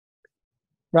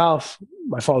 Ralph,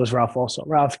 my father's Ralph also.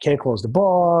 Ralph, can't close the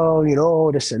bar, you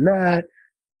know, this and that.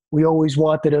 We always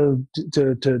wanted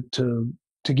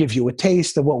to give you a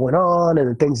taste of what went on and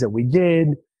the things that we did.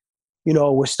 You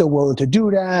know, we're still willing to do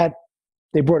that.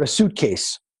 They brought a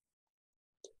suitcase.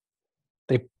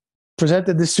 They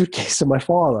presented this suitcase to my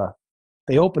father.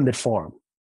 They opened it for him.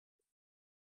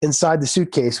 Inside the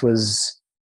suitcase was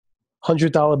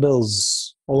 $100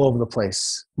 bills all over the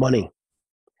place, money.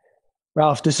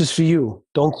 Ralph, this is for you.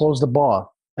 Don't close the bar.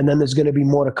 And then there's going to be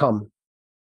more to come.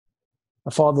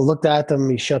 My father looked at them.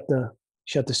 He shut the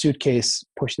suitcase,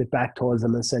 pushed it back towards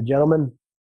them and said, gentlemen,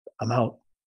 I'm out.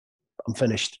 I'm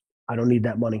finished. I don't need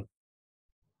that money.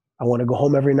 I want to go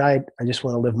home every night. I just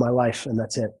want to live my life, and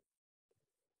that's it.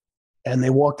 And they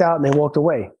walked out and they walked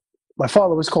away. My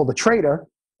father was called a traitor.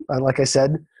 Like I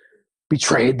said,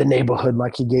 betrayed the neighborhood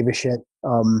like he gave a shit.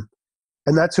 And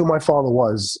that's who my father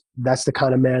was. That's the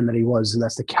kind of man that he was, and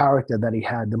that's the character that he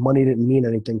had. The money didn't mean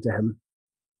anything to him.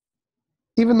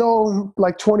 Even though,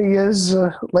 like 20 years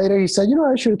later, he said, you know,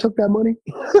 I should have took that money.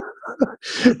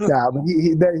 Nah, but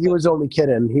he was only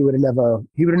kidding. He would have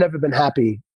never been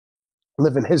happy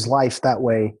living his life that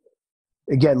way.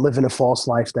 Again, living a false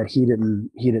life that he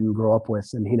didn't grow up with,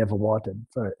 and he never wanted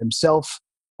for himself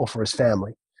or for his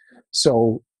family.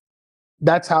 So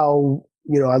that's how,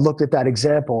 you know, I looked at that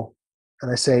example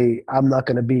and I say, I'm not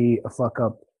going to be a fuck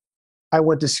up. I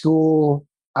went to school.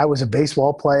 I was a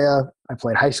baseball player. I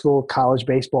played high school, college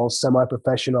baseball,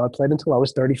 semi-professional. I played until I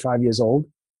was 35 years old.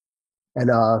 And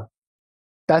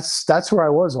that's where I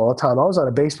was all the time. I was on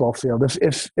a baseball field.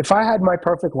 If I had my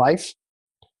perfect life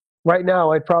right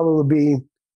now, I'd probably be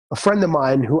a friend of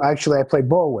mine who actually I play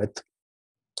ball with,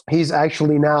 he's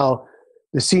actually now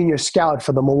the senior scout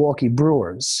for the Milwaukee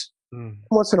Brewers.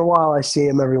 Once in a while, I see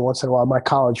him every once in a while, my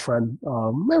college friend.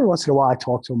 Every once in a while, I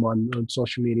talk to him on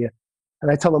social media.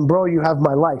 And I tell him, bro, you have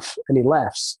my life. And he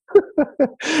laughs.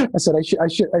 I said, I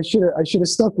should have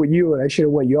stuck with you and I should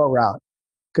have went your route.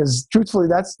 Because truthfully,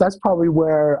 that's probably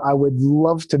where I would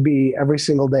love to be every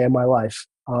single day of my life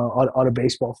on a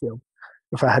baseball field.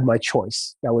 If I had my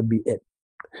choice, that would be it.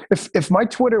 If my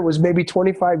Twitter was maybe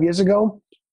 25 years ago,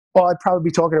 all I'd probably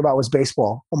be talking about was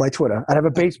baseball on my Twitter. I'd have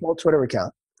a baseball Twitter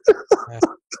account.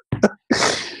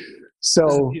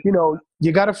 So,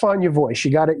 you got to find your voice.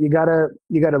 You got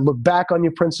to look back on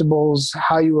your principles,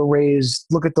 how you were raised,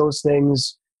 look at those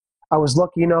things. I was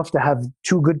lucky enough to have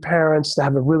two good parents, to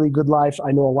have a really good life.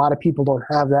 I know a lot of people don't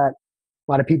have that.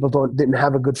 A lot of people didn't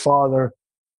have a good father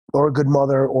or a good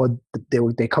mother, or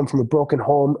they come from a broken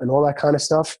home and all that kind of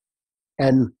stuff.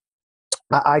 And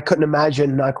I couldn't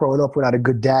imagine not growing up without a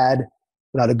good dad,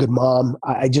 without a good mom.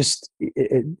 I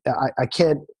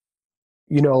can't,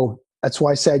 that's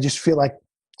why I say I just feel like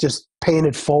just paying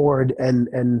it forward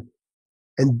and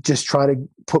just try to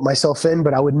put myself in.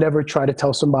 But I would never try to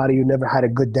tell somebody who never had a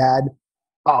good dad,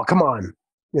 oh, come on,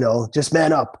 just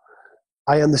man up.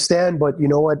 I understand, but you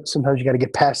know what? Sometimes you got to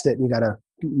get past it, and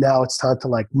now it's time to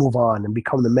like move on and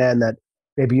become the man that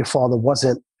maybe your father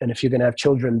wasn't. And if you're going to have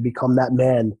children, become that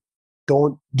man.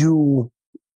 Don't do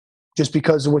just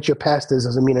because of what your past is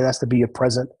doesn't mean it has to be your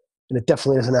present, and it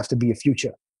definitely doesn't have to be your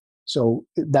future. So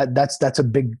that's a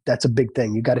big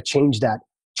thing. You got to change that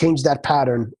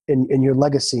pattern in your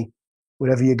legacy,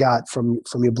 whatever you got from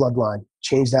your bloodline.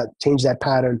 Change that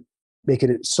pattern, make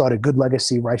it start a good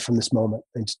legacy right from this moment,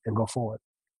 and go forward.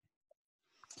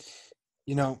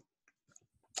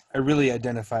 I really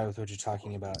identify with what you're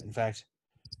talking about. In fact,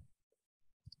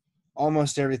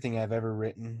 almost everything I've ever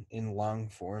written in long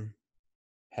form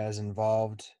has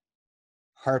involved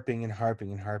harping and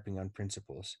harping and harping on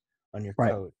principles, on your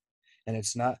Right. code. And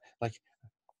it's not like,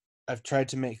 I've tried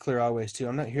to make clear always too,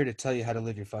 I'm not here to tell you how to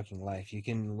live your fucking life. You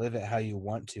can live it how you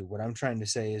want to. What I'm trying to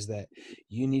say is that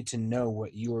you need to know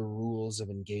what your rules of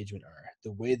engagement are.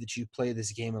 The way that you play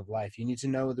this game of life, you need to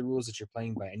know the rules that you're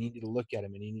playing by, and you need to look at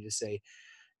them and you need to say,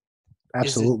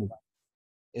 Absolutely.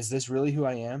 is this really who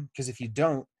I am? Because if you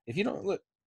don't look,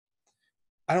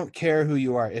 I don't care who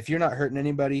you are. If you're not hurting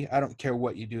anybody, I don't care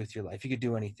what you do with your life. You could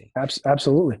do anything.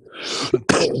 Absolutely. You can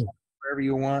put it wherever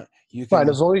you want. You can, right.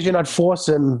 As long as you're not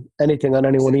forcing anything on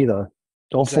anyone either.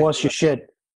 Don't force your shit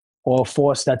or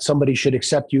force that somebody should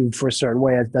accept you for a certain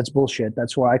way. That's bullshit.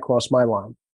 That's where I cross my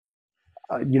line.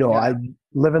 I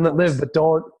live and let live, but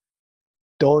don't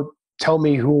tell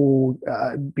me who,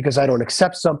 because I don't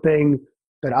accept something,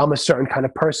 that I'm a certain kind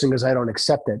of person because I don't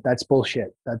accept it. That's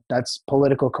bullshit. That's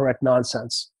political correct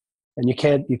nonsense. And you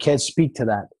can't speak to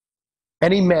that.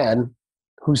 Any man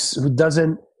who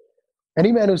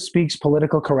speaks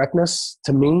political correctness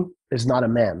to me is not a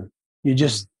man.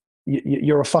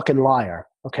 You're a fucking liar.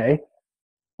 Okay.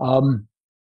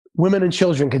 Women and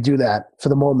children can do that for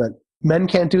the moment. Men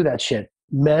can't do that shit.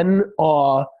 Men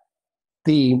are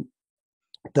the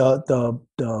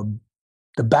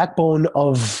backbone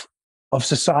of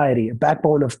society, a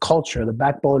backbone of culture, the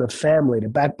backbone of family, the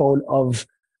backbone of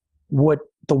what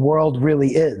the world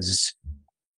really is.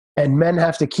 And men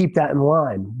have to keep that in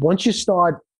line. Once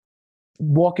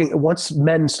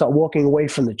men start walking away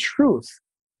from the truth,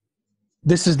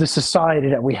 this is the society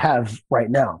that we have right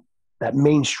now, that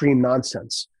mainstream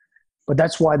nonsense. But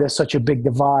that's why there's such a big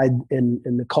divide in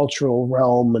the cultural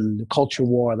realm and the culture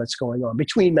war that's going on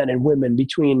between men and women,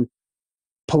 between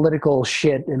political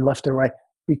shit and left and right,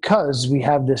 because we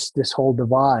have this whole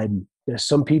divide. There's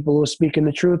some people who are speaking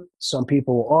the truth, some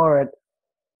people who aren't,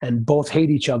 and both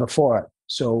hate each other for it.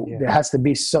 So there has to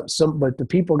be some, but the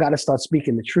people got to start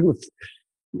speaking the truth.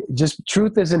 Just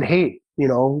truth isn't hate,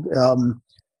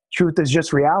 truth is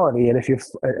just reality. And if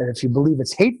you believe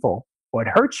it's hateful or it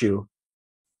hurts you,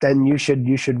 then you should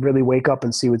really wake up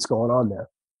and see what's going on there.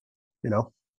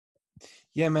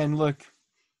 Yeah, man, look,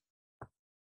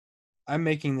 I'm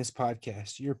making this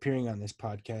podcast. You're appearing on this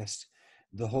podcast.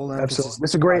 The whole emphasis.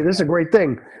 Absolutely. This is a great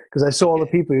thing because I saw all the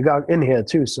people you got in here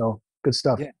too. So good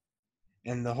stuff. Yeah.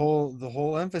 And the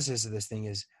whole emphasis of this thing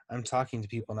is I'm talking to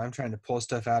people and I'm trying to pull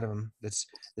stuff out of them that's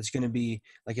going to be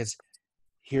like,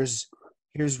 here's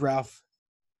Ralph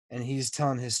and he's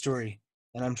telling his story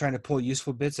and I'm trying to pull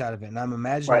useful bits out of it. And I'm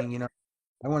imagining,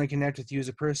 I want to connect with you as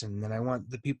a person, and I want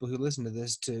the people who listen to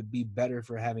this to be better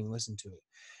for having listened to it.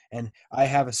 And I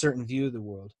have a certain view of the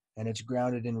world, and it's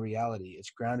grounded in reality. It's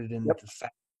grounded in the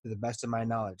fact, to the best of my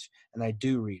knowledge. And I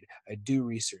do read, I do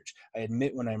research, I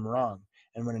admit when I'm wrong,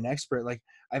 and when an expert, like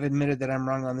I've admitted that I'm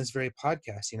wrong on this very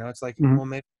podcast, it's like, Mhm. well,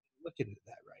 maybe look at it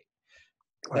that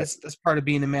right. Right. That's part of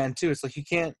being a man too. It's like you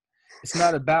can't. It's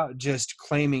not about just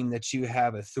claiming that you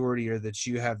have authority or that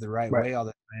you have the right Right. way all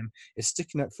the time. It's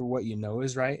sticking up for what you know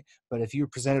is right. But if you're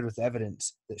presented with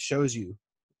evidence that shows you,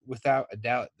 without a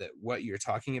doubt, that what you're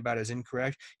talking about is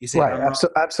incorrect, you say, Right. "I'm wrong."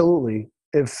 Absolutely.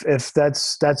 If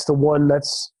that's the one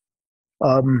that's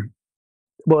um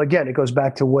well, again, it goes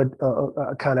back to what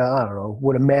kind of, I don't know,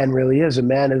 what a man really is. A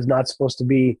man is not supposed to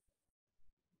be.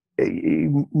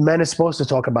 Men are supposed to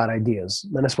talk about ideas.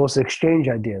 Men are supposed to exchange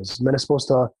ideas. Men are supposed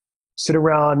to sit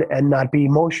around and not be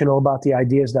emotional about the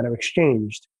ideas that are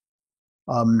exchanged,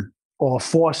 or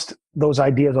forced those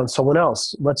ideas on someone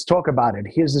else. Let's talk about it.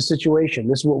 Here's the situation.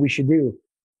 This is what we should do.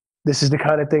 This is the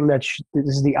kind of thing this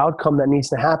is the outcome that needs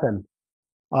to happen.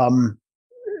 Um,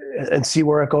 and see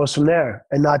where it goes from there,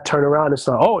 and not turn around and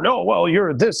say, "Oh no, well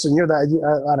you're this and you're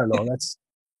that." I don't know. That's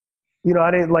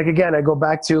I didn't like. Again, I go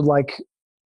back to like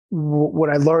what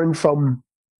I learned from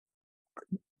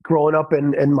growing up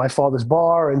in my father's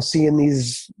bar and seeing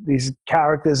these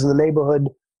characters in the neighborhood,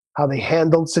 how they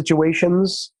handled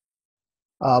situations,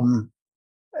 um,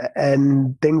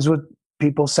 and things were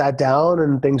people sat down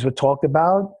and things were talked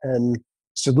about and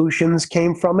solutions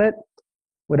came from it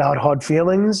without hard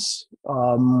feelings.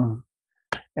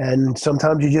 And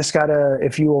sometimes you just gotta,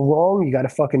 if you were wrong, you gotta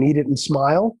fucking eat it and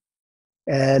smile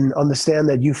and understand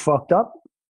that you fucked up,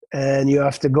 and you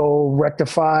have to go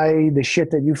rectify the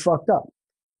shit that you fucked up,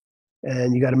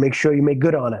 and you got to make sure you make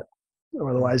good on it,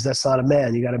 or otherwise that's not a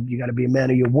man. You gotta be a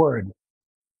man of your word.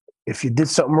 If you did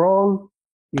something wrong,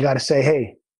 you got to say,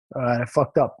 hey, all right, I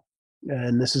fucked up,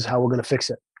 and this is how we're gonna fix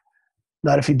it.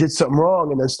 Not if you did something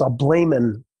wrong and then start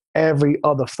blaming every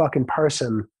other fucking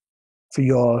person for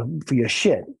your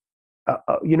shit.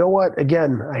 You know what?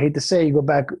 Again, I hate to say, you go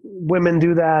back. Women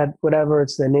do that. Whatever,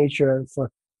 it's their nature.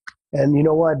 And you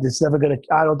know what? It's never gonna.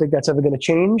 I don't think that's ever gonna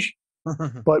change.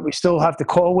 But we still have to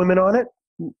call women on it.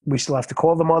 We still have to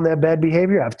call them on their bad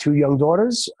behavior. I have 2 young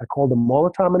daughters. I call them all the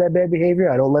time on their bad behavior.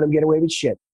 I don't let them get away with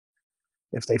shit.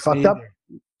 If they Me fucked up,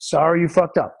 either. sorry, you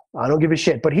fucked up. I don't give a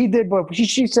shit. But he did. But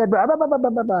she said, blah, blah, blah, blah,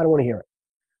 blah, blah. I don't want to hear it.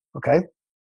 Okay.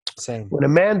 Same. When a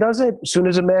man does it, as soon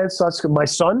as a man starts, my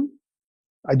son,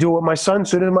 I do it with my son. As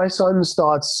soon as my son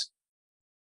starts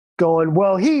going,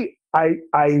 well,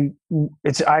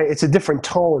 it's a different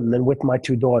tone than with my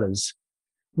 2 daughters.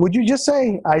 Would you just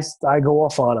say, I go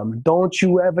off on him? Don't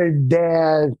you ever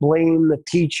dare blame the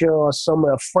teacher or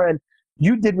a friend.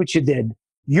 You did what you did.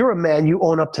 You're a man. You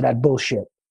own up to that bullshit.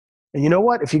 And you know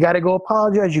what? If you got to go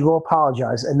apologize, you go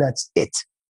apologize. And that's it.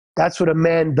 That's what a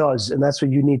man does. And that's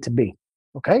what you need to be.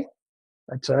 Okay?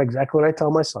 That's exactly what I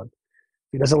tell my son.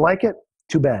 If he doesn't like it,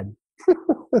 too bad.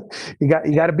 you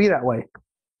got to be that way.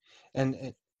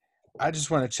 And I just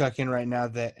want to chuck in right now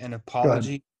that an Go ahead.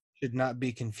 apology should not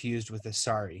be confused with a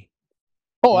sorry.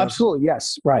 Oh, You know, absolutely.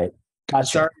 Yes. Right. a Gotcha.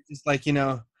 sorry is just like, kind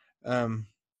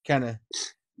of,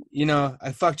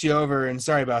 I fucked you over and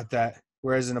sorry about that.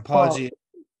 Whereas an Well, apology,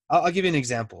 I'll give you an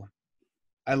example.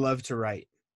 I love to write,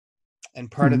 and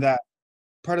mhm,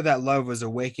 part of that love was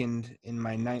awakened in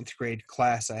my 9th grade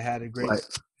class. I had a right.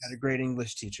 great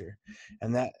English teacher,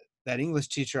 and that English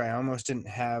teacher, I almost didn't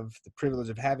have the privilege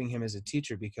of having him as a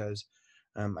teacher because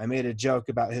I made a joke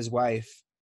about his wife.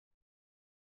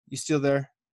 You still there?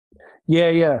 Yeah,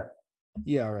 yeah.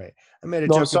 Yeah, all right. I made a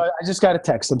No, joke sorry. I just got a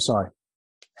text. I'm sorry.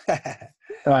 about.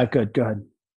 All right, good. Go ahead.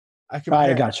 I All right, I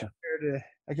compared gotcha.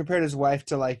 I compared his wife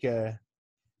to like I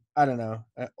don't know,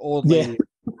 an old Yeah, lady.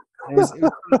 It was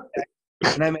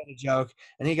and I made a joke,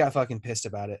 and he got fucking pissed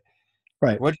about it.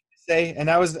 right, What'd you say? And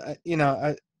I was, I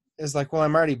was like, well,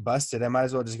 I'm already busted. I might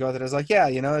as well just go with it. I was like, yeah,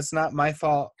 it's not my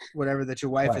fault, whatever, that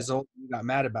your wife right. is old and you got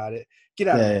mad about it. Get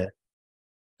out of Yeah, my, yeah.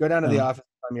 go down to the Uh, office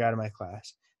and you're out of my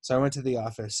class. So I went to the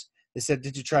office. They said,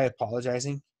 did you try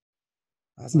apologizing?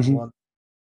 I was like, mhm, well,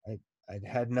 I, I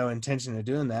had no intention of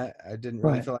doing that. I didn't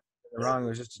really right. feel like I did it wrong. It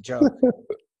was just a joke.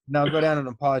 No, go down and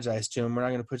apologize to him. We're not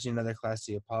going to put you in another class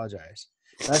to apologize.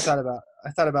 And I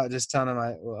thought about just telling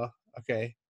him, well,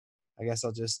 okay, I guess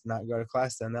I'll just not go to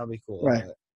class then. That'll be cool. Right,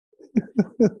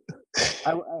 But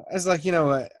I was like, you know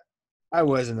what? I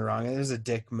was in the wrong. It was a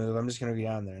dick move. I'm just gonna go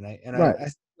down there, right, I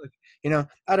look,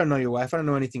 I don't know your wife. I don't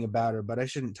know anything about her, but I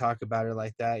shouldn't talk about her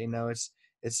like that.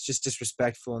 It's just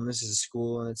disrespectful, and this is a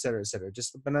school, and et cetera, et cetera.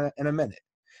 Just and I meant it.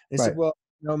 And he said, right, well,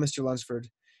 no, Mr. Lunsford,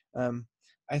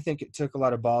 I think it took a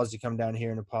lot of balls to come down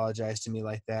here and apologize to me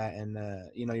like that. And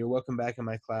you're welcome back in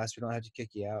my class. We don't have to kick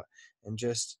you out, and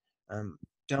just um,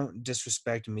 don't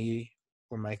disrespect me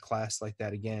or my class like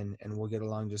that again, and we'll get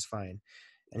along just fine.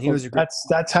 And he Well, was a great.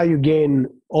 that's how you gain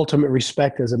ultimate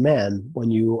respect as a man, when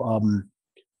you own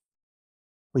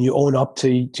up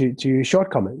to your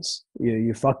shortcomings.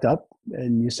 You fucked up,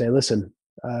 and you say, "Listen,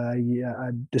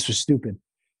 this was stupid."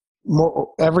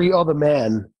 Every other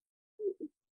man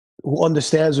who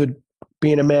understands what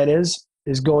being a man is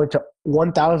going to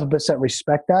 1,000%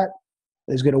 respect that.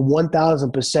 Is going to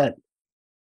 1,000%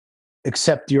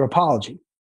 accept your apology,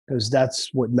 because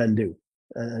that's what men do,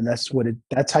 and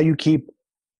that's how you keep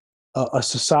a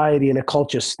society and a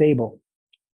culture stable.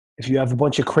 If you have a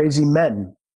bunch of crazy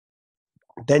men,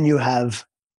 then you have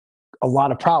a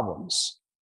lot of problems.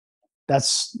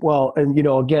 And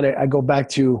again, I go back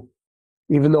to,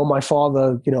 even though my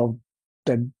father,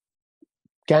 the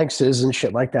gangsters and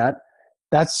shit like that,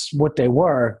 that's what they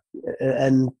were.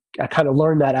 And I kind of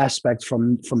learned that aspect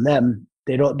from them.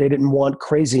 They didn't want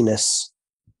craziness.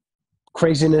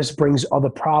 Craziness brings other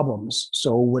problems.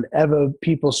 So whenever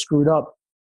people screwed up,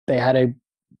 they had to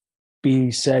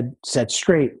be set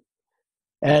straight.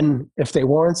 And if they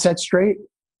weren't set straight,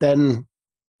 then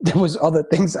there was other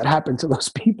things that happened to those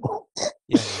people.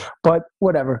 Yeah. But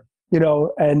whatever,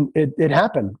 and it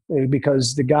happened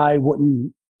because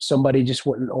somebody just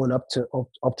wouldn't own up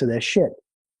to their shit.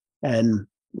 And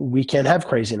we can't have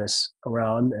craziness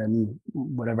around, and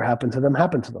whatever happened to them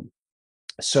happened to them.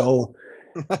 So,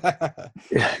 whatever.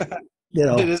 Yeah.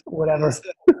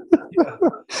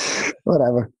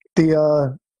 Whatever.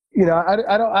 You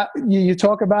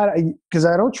talk about it because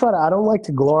I don't like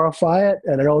to glorify it,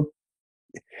 and I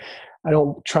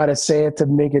don't try to say it to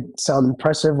make it sound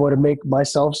impressive or to make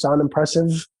myself sound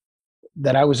impressive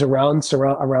that I was around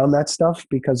that stuff,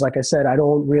 because like I said,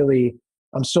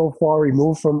 I'm so far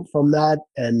removed from that.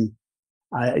 And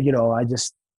it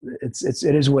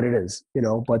is what it is,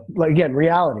 but like, again,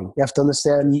 reality, you have to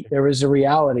understand there is a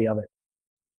reality of it.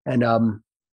 And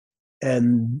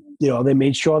they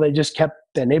made sure they just kept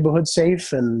their neighborhood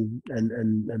safe and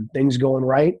things going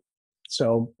right.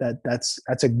 So that's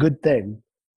a good thing.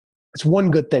 It's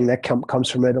one good thing that comes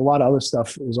from it. A lot of other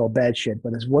stuff is all bad shit,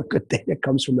 but there's one good thing that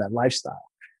comes from that lifestyle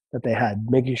that they had,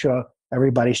 making sure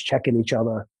everybody's checking each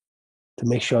other to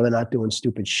make sure they're not doing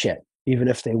stupid shit, even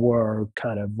if they were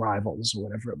kind of rivals or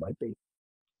whatever it might be.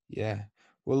 Yeah.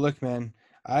 Well, look, man,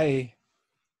 I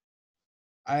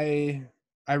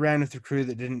ran with a crew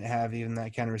that didn't have even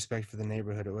that kind of respect for the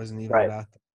neighborhood. It wasn't even Right. about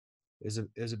that. It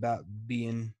was about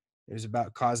it was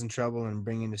about causing trouble and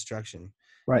bringing destruction.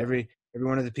 Right. Every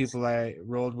one of the people I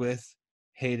rolled with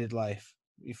hated life,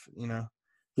 for a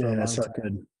Yeah, long that's not time. good.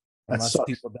 And That lots of sucks.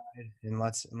 people died, and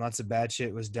lots of bad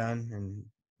shit was done, and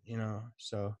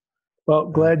so Well,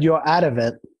 glad you're out of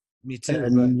it, me too.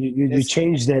 But and you it's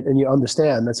changed it, and you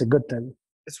understand. That's a good thing.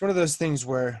 it's one of those things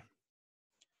where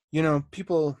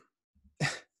people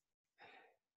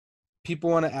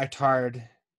want to act hard,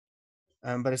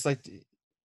 but it's like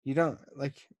you don't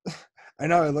like. I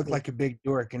know I look like a big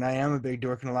dork, and I am a big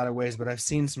dork in a lot of ways, but I've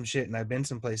seen some shit and I've been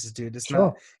some places, dude. It's not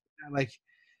Sure. like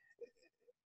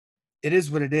it is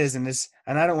what it is, and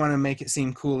I don't want to make it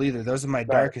seem cool either. Those are my Right.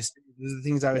 darkest. Those are the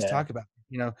things I always Yeah. talk about.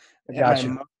 I At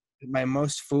gotcha. my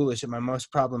most foolish, at my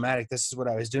most problematic, this is what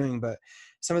I was doing. But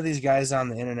some of these guys on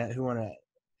the internet who want to,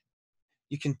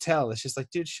 you can tell it's just like,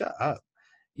 dude, shut up.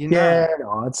 You're Yeah,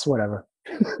 not. no, it's whatever.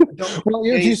 Don't Well,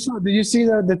 did say you see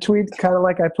the tweet kind of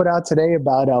like I put out today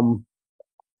about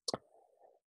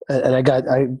and I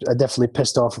definitely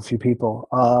pissed off a few people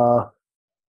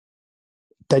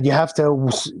that you have to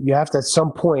at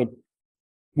some point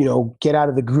get out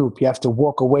of the group. You have to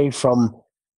walk away from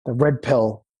the red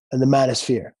pill and the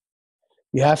manosphere.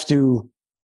 You have to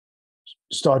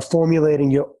start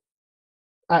formulating you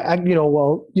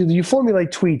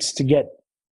formulate tweets to get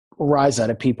a rise out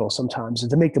of people sometimes and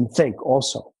to make them think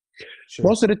also. Sure.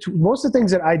 Most of the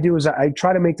things that I do is I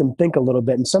try to make them think a little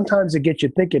bit, and sometimes it gets you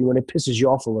thinking when it pisses you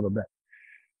off a little bit.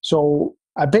 So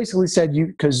I basically said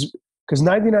because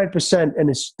 99%, and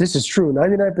this is true,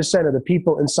 99% of the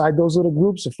people inside those little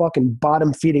groups are fucking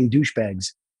bottom feeding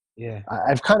douchebags. Yeah.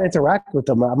 I've kind of interacted with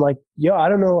them. I'm like, yo, I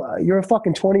don't know, you're a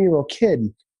fucking 20-year-old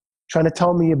kid trying to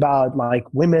tell me about like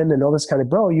women and all this kind of,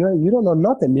 bro, you don't know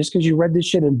nothing just because you read this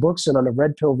shit in books and on a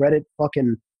red pill Reddit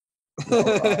fucking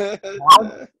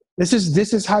blog. This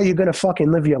is how you're gonna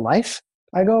fucking live your life.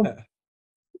 I go,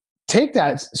 take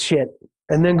that shit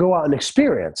and then go out and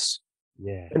experience.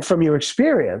 Yeah. And from your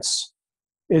experience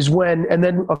and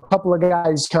then a couple of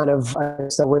guys kind of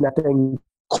that were in that thing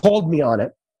called me on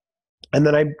it. And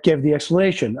then I gave the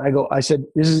explanation. I said,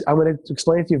 I'm going to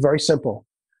explain it to you very simple.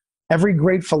 Every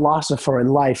great philosopher in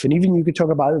life, and even you could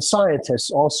talk about scientists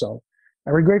also,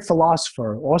 every great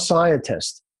philosopher or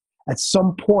scientist at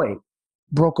some point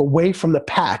broke away from the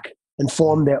pack and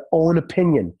form their own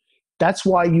opinion. That's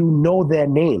why you know their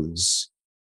names,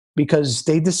 because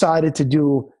they decided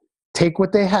to take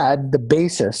what they had, the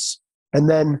basis, and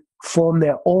then form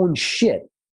their own shit,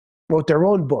 wrote their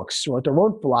own books, wrote their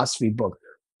own philosophy book,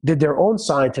 did their own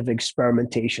scientific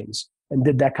experimentations, and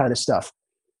did that kind of stuff.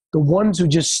 The ones who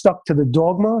just stuck to the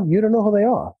dogma, you don't know who they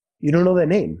are. You don't know their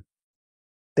name.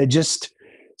 They're just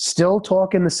still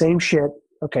talking the same shit,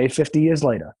 50 years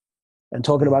later, and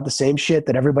talking about the same shit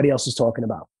that everybody else is talking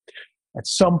about. At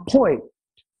some point,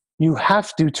 you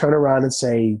have to turn around and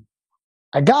say,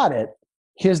 I got it.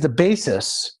 Here's the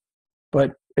basis.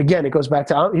 But again, it goes back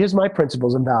to, here's my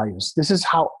principles and values. This is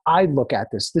how I look at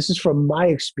this. This is from my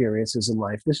experiences in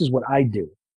life. This is what I do.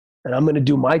 And I'm going to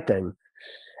do my thing.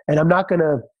 And I'm not going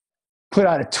to put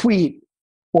out a tweet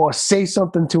or say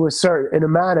something in a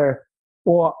manner,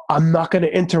 or I'm not going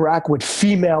to interact with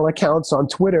female accounts on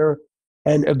Twitter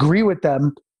and agree with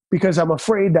them because I'm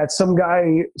afraid that some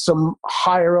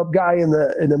higher up guy in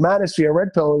the manosphere,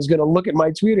 Red Pill, is going to look at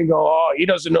my tweet and go, oh, he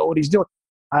doesn't know what he's doing.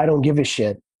 I don't give a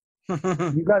shit.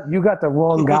 You got the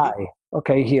wrong guy.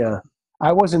 Here.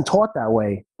 I wasn't taught that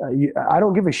way. I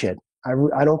don't give a shit.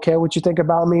 I don't care what you think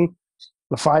about me.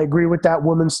 If I agree with that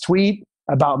woman's tweet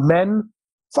about men,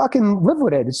 fucking live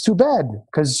with it. It's too bad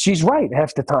because she's right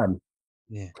half the time.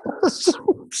 Yeah.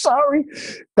 Sorry,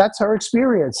 that's her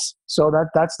experience. So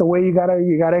that's the way you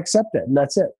gotta accept it, and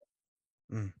that's it.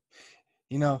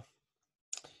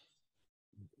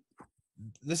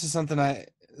 This is something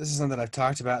I've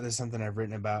talked about. This is something I've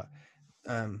written about.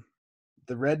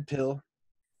 The red pill.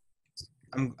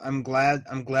 I'm glad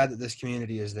that this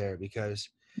community is there, because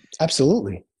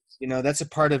absolutely, that's a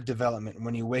part of development.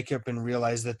 When you wake up and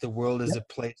realize that the world is a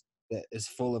place that is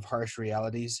full of harsh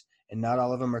realities, and not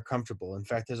all of them are comfortable. In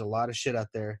fact, there's a lot of shit out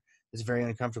there that's very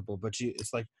uncomfortable. But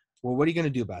it's like, well, what are you going to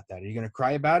do about that? Are you going to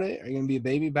cry about it? Are you going to be a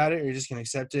baby about it? Or are you just going to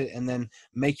accept it and then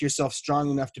make yourself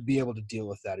strong enough to be able to deal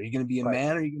with that? Are you going to be a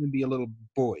man, or are you going to be a little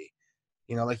boy?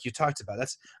 Like you talked about.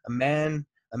 That's a man.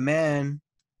 A man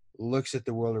looks at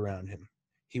the world around him.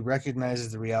 He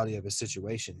recognizes the reality of his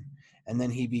situation, and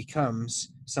then he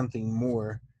becomes something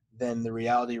more than the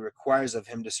reality requires of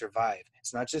him to survive.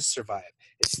 It's not just survive;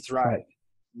 it's thrive,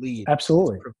 lead,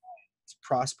 absolutely, it's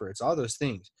prosper. It's all those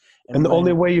things. And the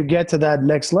only way you get to that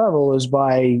next level is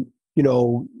by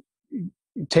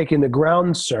taking the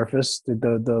ground surface,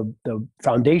 the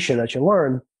foundation that you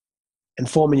learn, and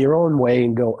forming your own way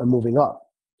and moving up.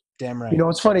 Damn right.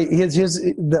 It's funny.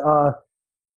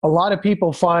 A lot of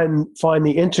people find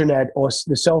the internet or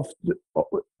the self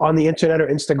on the internet or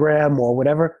Instagram or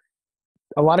whatever.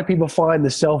 A lot of people find the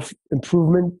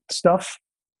self-improvement stuff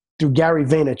through Gary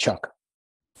Vaynerchuk,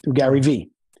 through Gary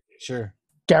V. Sure.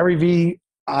 Gary V,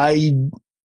 I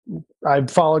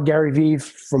followed Gary V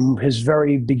from his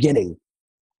very beginning,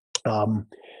 and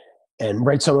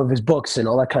read some of his books and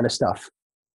all that kind of stuff.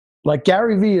 Like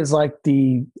Gary V is like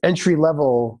the entry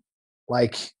level,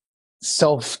 like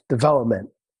self-development.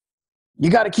 You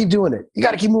got to keep doing it. You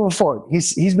got to keep moving forward.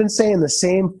 He's been saying the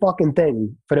same fucking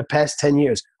thing for the past 10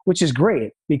 years, which is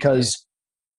great because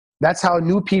that's how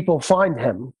new people find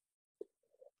him.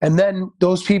 And then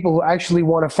those people who actually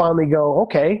want to finally go,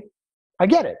 okay, I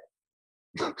get it.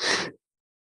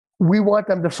 We want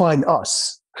them to find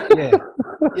us. Yeah.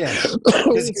 Yeah.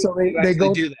 So they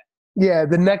go do that. Yeah,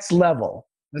 the next level.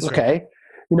 That's okay.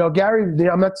 Right. Gary,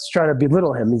 I'm not trying to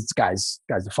belittle him. This guy's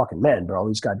a fucking man, bro.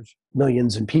 He's got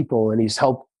millions of people and he's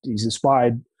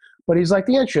inspired, but he's like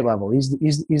the entry level. He's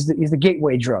the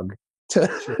gateway drug to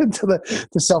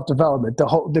to self-development,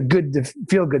 the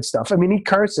feel good stuff. I mean, he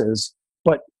curses,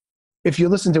 but if you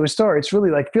listen to his story, it's really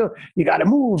like you got to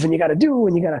move and you got to do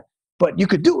and but you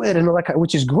could do it and all that,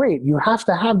 which is great. You have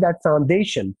to have that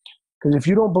foundation, because if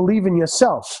you don't believe in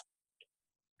yourself,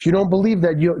 if you don't believe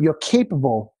that you're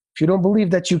capable, if you don't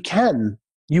believe that you can,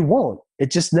 you won't.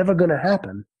 It's just never going to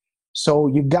happen. So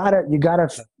you gotta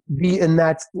be in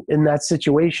that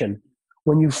situation.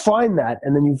 When you find that,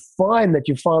 and then you find that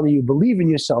you finally believe in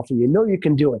yourself and you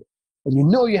can do it, and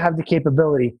you have the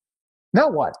capability. Now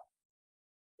what?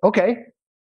 Okay.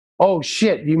 Oh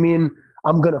shit, you mean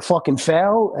I'm gonna fucking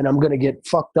fail and I'm gonna get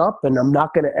fucked up and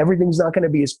everything's not gonna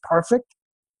be as perfect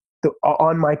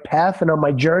on my path and on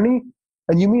my journey?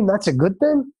 And you mean that's a good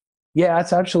thing? Yeah,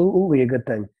 that's absolutely a good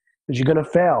thing, because you're gonna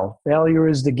fail. Failure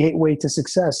is the gateway to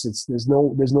success. There's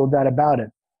no doubt about it.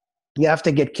 You have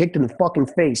to get kicked in the fucking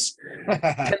face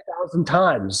 10,000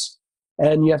 times,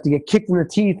 and you have to get kicked in the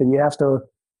teeth, and you have to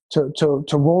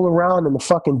roll around in the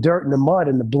fucking dirt and the mud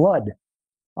and the blood.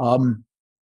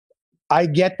 I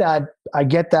get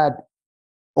that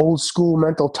old school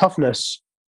mental toughness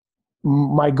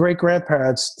my great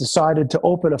grandparents decided to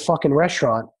open a fucking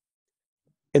restaurant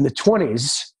in the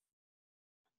 20s.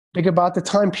 Think about the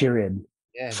time period.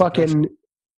 Yeah, depression. Fucking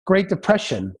Great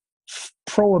Depression,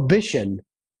 Prohibition.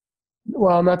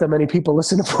 Well, not that many people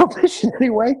listen to Prohibition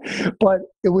anyway, but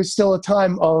it was still a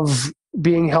time of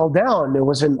being held down. There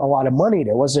wasn't a lot of money.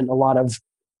 There wasn't a lot of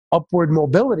upward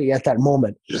mobility at that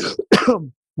moment.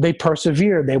 They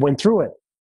persevered. They went through it.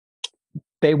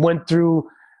 They went through,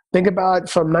 think about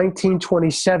from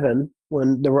 1927,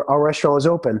 when our restaurant was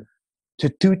open, to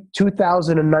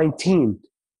 2019.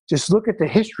 Just look at the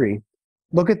history.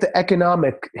 Look at the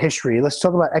economic history. Let's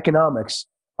talk about economics.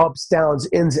 Ups, downs,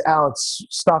 ins, outs,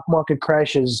 stock market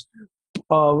crashes,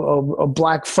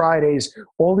 Black Fridays,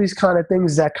 all these kind of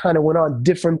things that kind of went on.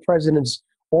 Different presidents,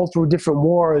 all through different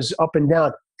wars, up and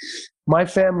down. My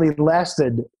family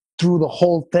lasted through the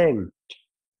whole thing,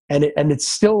 and it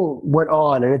still went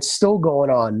on, and it's still going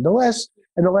on. In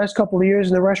the last couple of years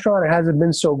in the restaurant, it hasn't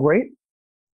been so great.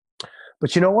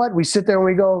 But you know what? We sit there and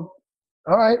we go,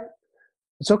 all right,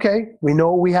 it's okay. We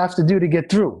know what we have to do to get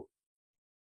through.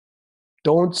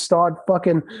 Don't start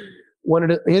fucking.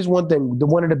 Here's one thing.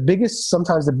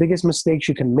 Sometimes the biggest mistakes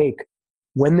you can make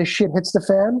when the shit hits the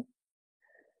fan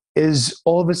is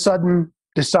all of a sudden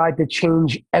decide to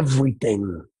change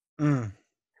everything.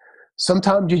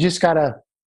 Sometimes you just gotta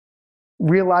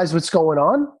realize what's going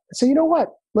on and say, you know what?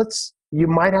 You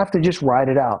might have to just ride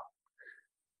it out.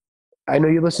 I know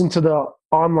you listen to the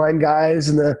online guys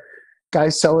and the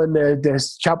guys selling their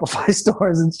Shopify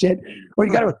stores and shit. Or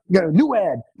you got a new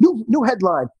ad, new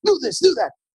headline, new this, new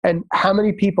that. And how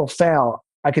many people fail?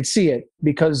 I could see it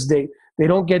because they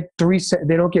don't get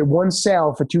one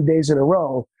sale for 2 days in a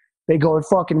row. They go and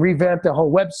fucking revamp their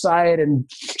whole website and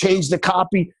change the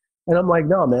copy. And I'm like,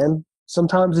 no, man.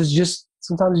 Sometimes it's just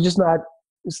not.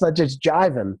 It's not just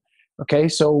jiving. Okay,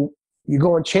 so you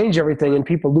go and change everything, and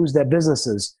people lose their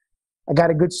businesses. I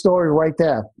got a good story right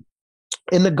there.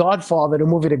 In The Godfather, the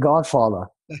movie The Godfather.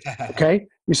 Okay,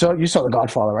 you saw The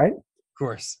Godfather, right? Of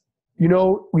course. You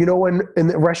know when in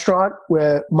the restaurant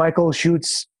where Michael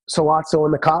shoots Sollozzo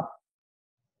and the cop.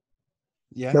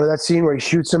 Yeah. Remember that scene where he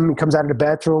shoots him? He comes out of the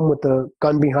bathroom with the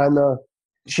gun behind the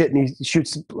shit, and he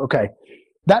shoots. Okay,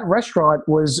 that restaurant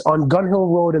was on Gun Hill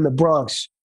Road in the Bronx.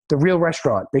 The real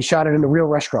restaurant. They shot it in the real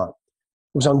restaurant.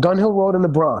 It was on Gun Hill Road in the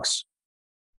Bronx.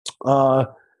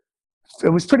 It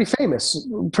was pretty famous,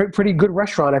 pretty good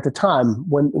restaurant at the time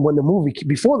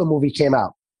before the movie came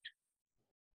out.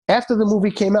 After the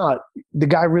movie came out, the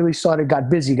guy really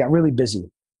got really busy.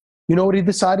 You know what he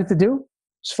decided to do?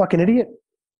 He's a fucking idiot.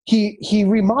 He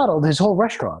remodeled his whole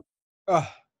restaurant.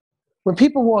 When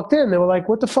people walked in, they were like,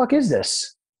 what the fuck is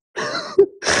this?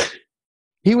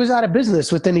 He was out of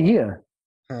business within a year.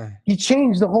 He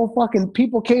changed the whole fucking.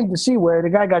 People came to see where the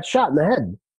guy got shot in the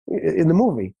head in the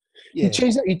movie. Yeah. He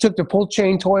changed that. He took the pull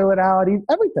chain toilet out.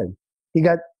 Everything. He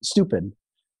got stupid.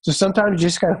 So sometimes you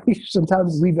just gotta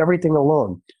leave everything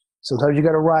alone. Sometimes you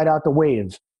gotta ride out the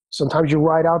wave. Sometimes you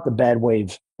ride out the bad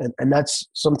wave, and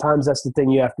sometimes that's the thing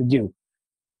you have to do.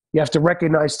 You have to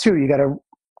recognize too. You gotta,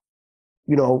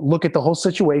 look at the whole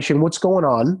situation. What's going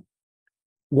on?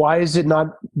 Why is it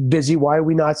not busy? Why are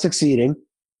we not succeeding?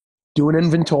 Do an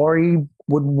inventory.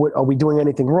 Are we doing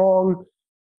anything wrong?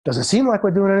 Doesn't seem like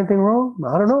we're doing anything wrong.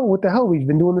 I don't know. What the hell? We've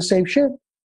been doing the same shit.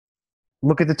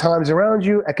 Look at the times around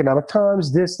you, economic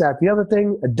times, this, that, the other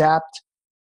thing. Adapt.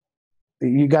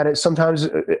 You got to sometimes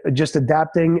just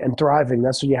adapting and thriving.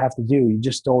 That's what you have to do. You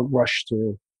just don't rush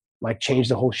to change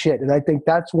the whole shit. And I think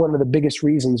that's one of the biggest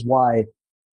reasons why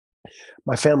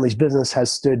my family's business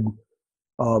has stood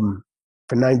for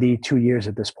 92 years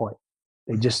at this point.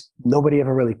 Nobody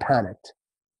ever really panicked.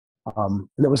 And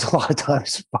there was a lot of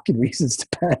times fucking reasons to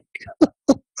panic.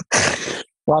 A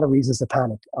lot of reasons to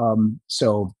panic.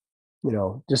 So,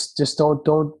 just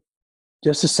don't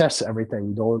assess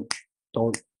everything.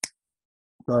 Don't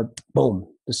boom,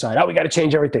 decide, we got to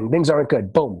change everything. Things aren't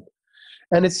good. Boom.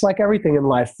 And it's like everything in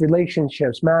life,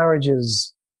 relationships,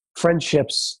 marriages,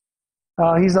 friendships.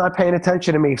 He's not paying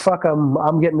attention to me. Fuck him.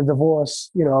 I'm getting a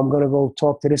divorce. I'm going to go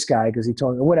talk to this guy because he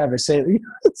told me, whatever.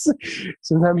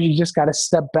 Sometimes you just got to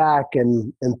step back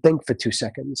and think for 2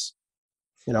 seconds,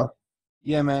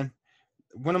 Yeah, man.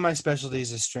 One of my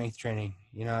specialties is strength training.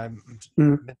 I'm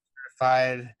been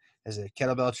certified as a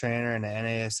kettlebell trainer and an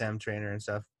NASM trainer and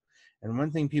stuff. And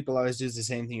one thing people always do is the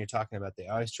same thing you're talking about. They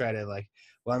always try to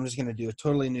I'm just going to do a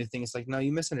totally new thing. It's like, no,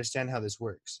 you misunderstand how this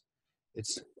works.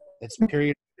 It's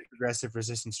period progressive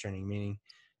resistance training, meaning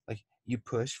you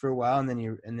push for a while and then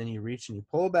you reach and you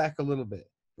pull back a little bit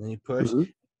and then you push. Mm-hmm.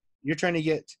 You're trying to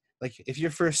get if you're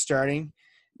first starting,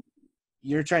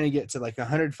 you're trying to get to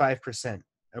 105%.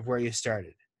 of where you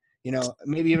started.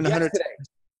 Maybe even 100.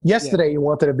 Yesterday, you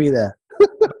wanted to be there.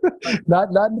 Not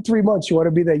in 3 months. You want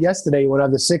to be there yesterday. You want to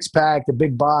have the six pack, the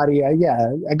big body. I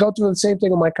go through the same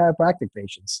thing with my chiropractic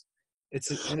patients.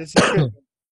 It's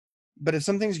but if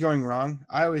something's going wrong,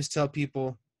 I always tell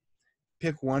people,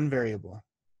 pick one variable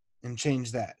and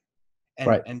change that,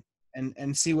 Right.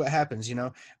 and see what happens.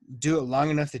 Do it long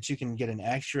enough that you can get an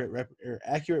accurate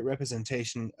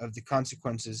representation of the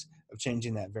consequences of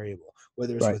changing that variable,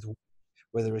 whether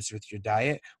it's with your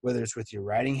diet, whether it's with your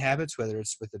riding habits, whether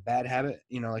it's with a bad habit.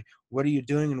 Like, what are you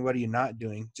doing and what are you not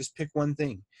doing? Just pick one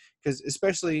thing, because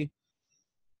especially,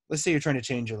 let's say you're trying to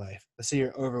change your life. Let's say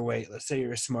you're overweight. Let's say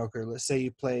you're a smoker. Let's say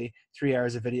you play 3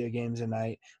 hours of video games a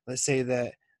night. Let's say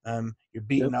that you're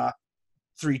beating off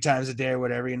 3 times a day or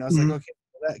whatever. It's like, okay,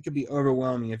 that could be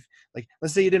overwhelming. If, like,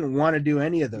 let's say you didn't want to do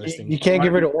any of those things. You can't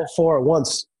get rid of all 4 at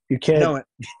once. You can't. No,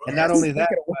 and not only that,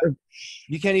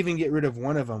 you can't even get rid of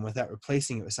one of them without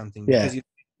replacing it with something, because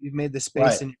you've made the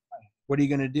space in your life. What are you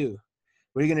going to do?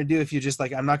 What are you going to do if you're just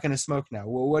like, I'm not going to smoke now?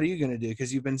 Well, what are you going to do?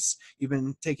 Because you've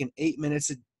been taking 8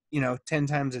 minutes 10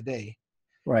 times a day.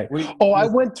 Right. I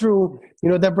went through,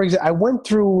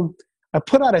 I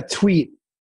put out a tweet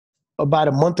about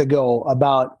a month ago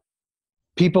about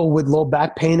people with low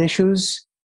back pain issues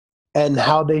and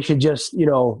how they should just,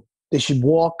 they should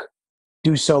walk,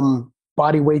 do some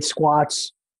body weight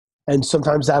squats, and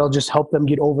sometimes that'll just help them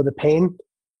get over the pain.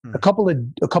 A couple of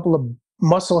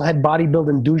musclehead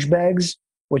bodybuilding douchebags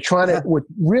were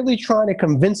really trying to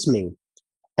convince me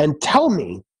and tell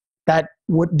me that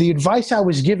what the advice I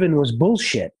was given was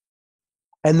bullshit,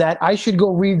 and that I should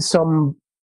go read some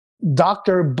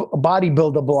doctor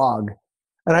bodybuilder blog.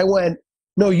 And I went,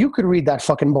 no, you could read that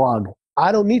fucking blog.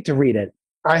 I don't need to read it.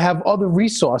 I have other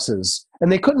resources.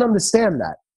 And they couldn't understand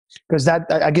that, because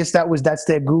I guess that's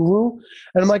their guru.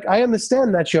 And I'm like, I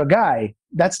understand that's your guy.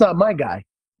 That's not my guy.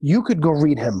 You could go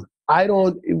read him.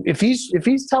 If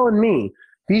he's telling me,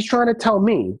 if he's trying to tell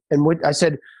me, and what I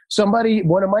said,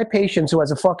 one of my patients who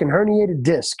has a fucking herniated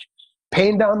disc,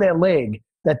 pain down their leg,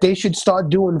 that they should start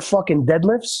doing fucking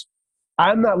deadlifts,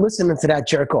 I'm not listening to that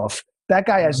jerk off. That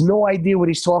guy has no idea what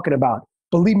he's talking about.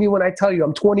 Believe me when I tell you,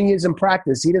 I'm 20 years in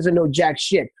practice. He doesn't know jack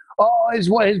shit. Oh, his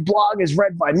blog is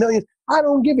read by millions. I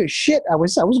don't give a shit. I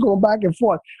was going back and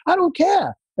forth. I don't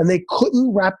care. And they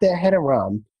couldn't wrap their head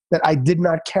around that I did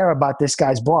not care about this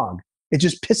guy's blog. It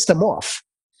just pissed them off.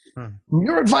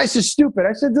 Your advice is stupid.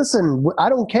 I said, listen, I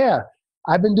don't care.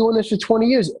 I've been doing this for 20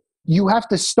 years. You have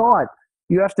to start.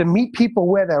 You have to meet people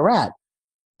where they're at.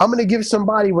 I'm going to give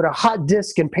somebody with a hot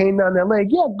disc and pain down their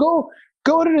leg,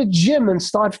 go to the gym and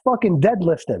start fucking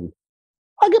deadlifting.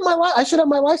 I should have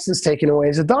my license taken away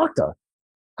as a doctor.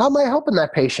 How am I helping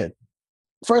that patient?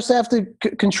 First, I have to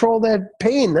control their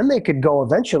pain. Then they could go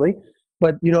eventually.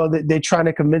 But, they're trying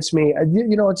to convince me.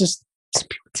 It's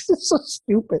so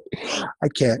stupid. I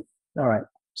can't. All right.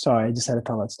 Sorry, I just had to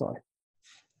tell that story.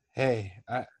 Hey,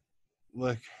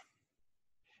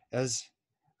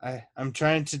 I'm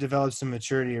trying to develop some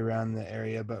maturity around the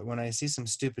area, but when I see some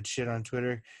stupid shit on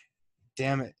Twitter,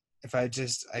 damn it, I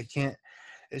can't.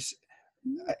 I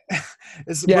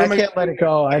can't let it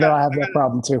go. I know I have that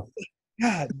problem too.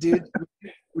 God, dude,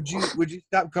 would you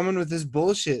stop coming with this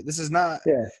bullshit? This is not.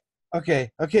 Yeah.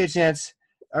 Okay, Chance.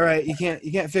 All right, you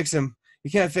can't fix him. You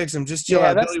can't fix him. Just chill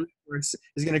out. Billy Resource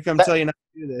is gonna come tell you not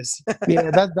to do this. Yeah,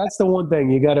 that's the one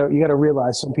thing you gotta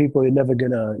realize. Some people you're never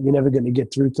gonna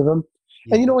get through to them.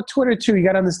 Yeah. And with Twitter too, you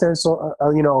gotta understand. So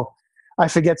I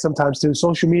forget sometimes too.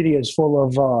 Social media is full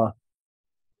of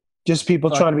just people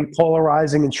trying to be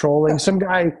polarizing and trolling. Some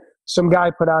guy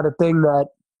put out a thing that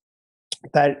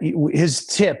his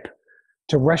tip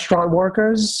to restaurant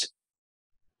workers,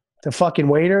 to fucking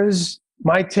waiters.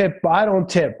 My tip, I don't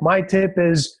tip. My tip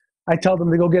is I tell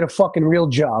them to go get a fucking real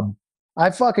job.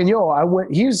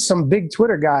 Here's some big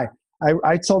Twitter guy.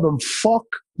 I told him, fuck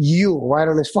you, right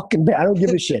on his fucking bed. I don't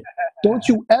give a shit. Don't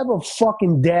you ever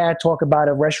fucking dare talk about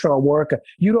a restaurant worker.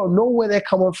 You don't know where they're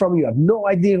coming from. You have no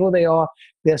idea who they are.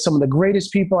 They're some of the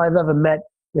greatest people I've ever met.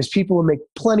 There's people who make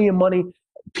plenty of money.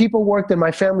 People worked in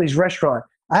my family's restaurant.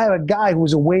 I have a guy who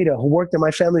was a waiter who worked in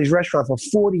my family's restaurant for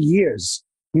 40 years.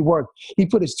 He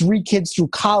put his 3 kids through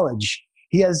college.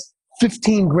 He has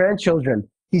 15 grandchildren.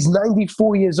 He's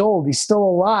 94 years old. He's still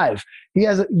alive.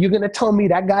 You're going to tell me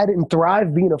that guy didn't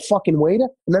thrive being a fucking waiter?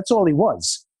 And that's all he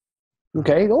was.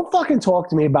 Okay? Don't fucking talk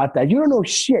to me about that. You don't know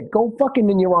shit. Go fucking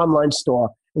in your online store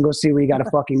and go see where you got to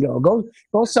fucking go.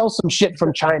 Go sell some shit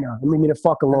from China and leave me the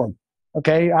fuck alone.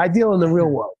 Okay? I deal in the real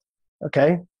world.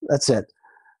 Okay? That's it.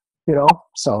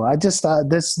 So I just,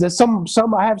 there's some,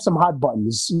 I have some hot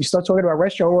buttons. You start talking about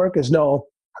restaurant workers, no,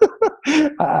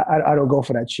 I don't go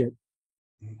for that shit.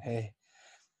 Hey,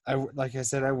 like I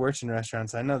said, I worked in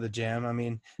restaurants. I know the jam. I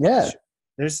mean, Yeah.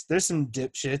 there's some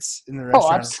dipshits in the Oh,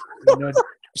 restaurant. You know,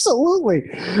 absolutely.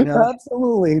 you know,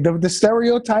 Absolutely. The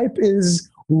stereotype is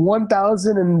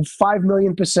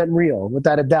 1,005,000,000% real,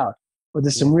 without a doubt. But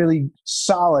there's yeah, some really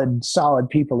solid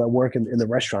people that work in the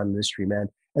restaurant industry, man.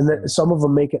 And that some of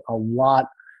them make it a lot.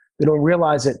 They don't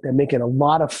realize it. They're making a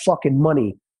lot of fucking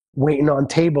money waiting on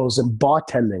tables and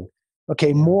bartending. Okay,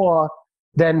 yeah. more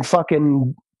than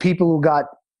fucking people who got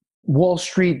Wall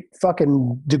Street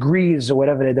fucking degrees or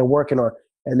whatever they're working on.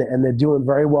 And they're doing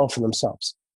very well for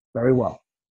themselves. Very well.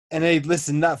 And hey,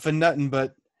 listen, not for nothing,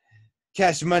 but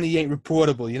cash money ain't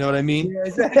reportable. You know what I mean? Yeah,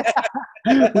 exactly.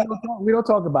 we don't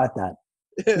talk about that.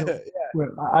 Yeah,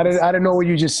 I didn't know what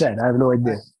you just said. I have no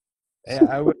idea. yeah,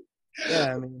 I would.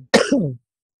 Yeah, I mean,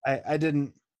 I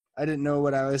didn't know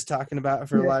what I was talking about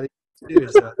for a lot of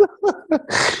years too. So.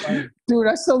 Dude,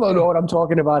 I still don't know what I'm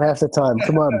talking about half the time.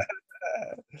 Come on.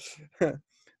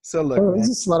 So look, man. It's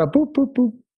just a lot of boop boop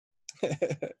boop.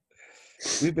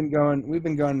 We've been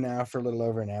going now for a little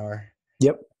over an hour.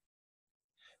 Yep.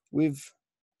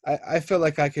 I feel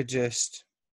like I could just,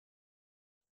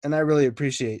 and I really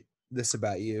appreciate this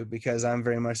about you because I'm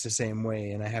very much the same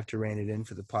way, and I have to rein it in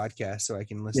for the podcast so I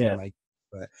can listen to my.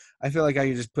 But I feel like I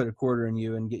could just put a quarter in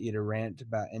you and get you to rant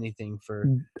about anything for.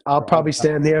 I'll probably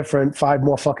stand there for 5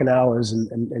 more fucking hours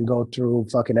and go through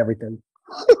fucking everything.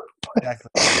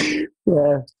 Exactly.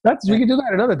 Yeah, we can do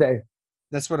that another day.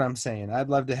 That's what I'm saying. I'd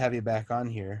love to have you back on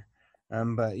here,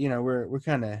 but you know we're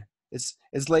kind of it's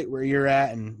late where you're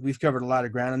at, and we've covered a lot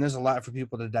of ground, and there's a lot for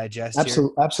people to digest here.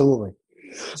 Absolutely.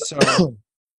 So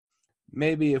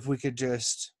maybe if we could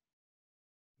just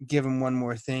give them one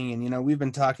more thing, and you know we've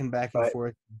been talking back and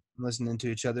forth, listening to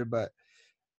each other, but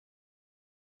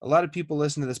a lot of people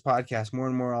listen to this podcast more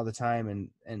and more all the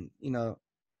time, and you know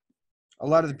a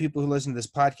lot of the people who listen to this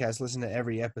podcast listen to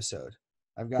every episode.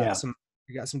 I got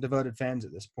some devoted fans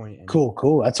at this point. And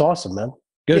cool. That's awesome, man.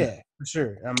 Good. Yeah, for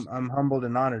sure. I'm humbled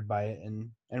and honored by it,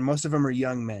 and most of them are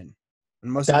young men,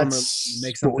 and most of them are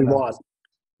make something what we want.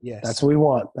 Yes, that's what we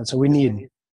want. That's what we need.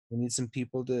 We need some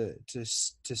people to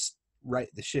right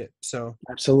the ship. So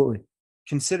absolutely.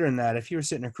 Considering that, if you were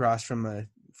sitting across from a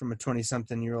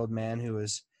 20-something-year-old man who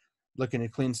was looking to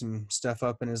clean some stuff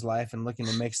up in his life and looking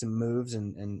to make some moves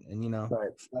and you know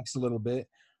flex a little bit,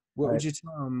 what would you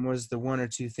tell them was the one or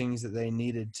two things that they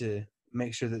needed to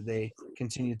make sure that they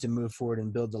continued to move forward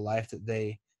and build the life that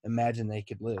they imagine they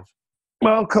could live?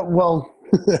 Well,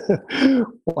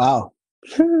 wow.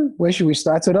 Where should we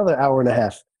start? It's another hour and a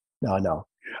half. No.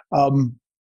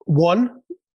 One,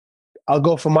 I'll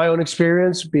go from my own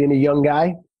experience being a young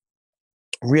guy.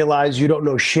 Realize you don't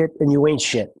know shit and you ain't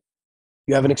shit.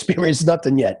 You haven't experienced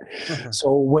nothing yet.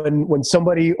 So when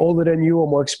somebody older than you or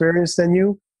more experienced than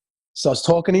you starts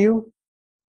talking to you,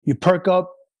 you perk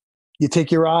up, you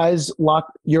take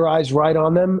lock your eyes right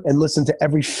on them and listen to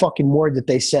every fucking word that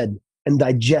they said and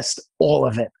digest all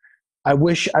of it. I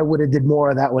wish I would have did more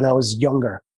of that when I was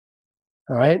younger.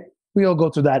 All right? We all go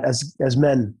through that as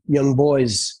men, young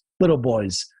boys, little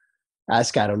boys.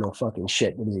 This guy don't know fucking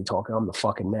shit. What is he talking? I'm the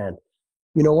fucking man.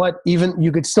 You know what? Even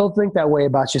you could still think that way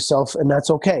about yourself, and that's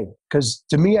okay. Because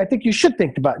to me, I think you should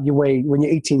think about your way when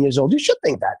you're 18 years old. You should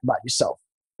think that about yourself.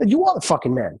 That you are the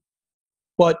fucking man.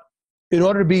 But in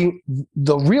order to be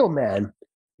the real man,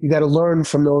 you got to learn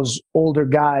from those older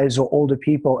guys or older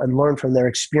people and learn from their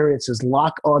experiences.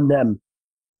 Lock on them.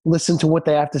 Listen to what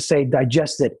they have to say.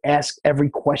 Digest it. Ask every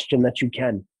question that you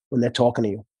can when they're talking to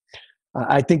you.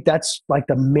 I think that's like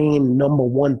the main number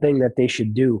one thing that they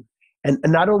should do. And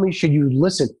not only should you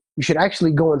listen, you should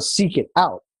actually go and seek it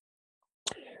out.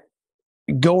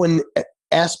 Go and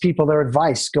ask people their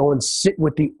advice. Go and sit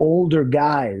with the older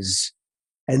guys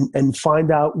and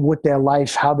find out what their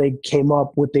life, how they came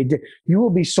up, what they did. You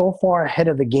will be so far ahead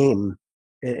of the game.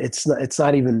 It's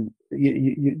not even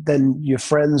than your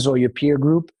friends or your peer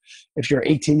group. If you're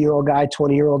an 18-year-old guy,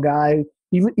 20-year-old guy,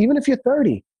 even if you're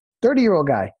 30-year-old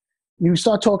guy, you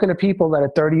start talking to people that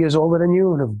are 30 years older than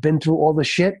you and have been through all the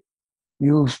shit.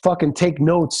 You fucking take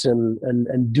notes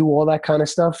and do all that kind of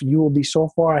stuff. You will be so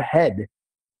far ahead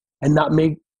and not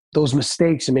make those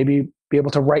mistakes and maybe be able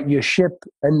to right your ship.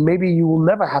 And maybe you will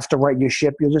never have to right your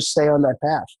ship. You'll just stay on that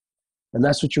path. And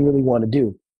that's what you really want to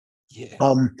do. Yeah.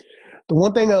 The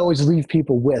one thing I always leave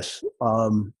people with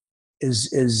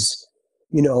is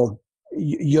you know,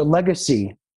 your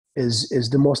legacy is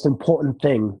the most important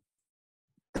thing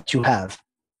that you have.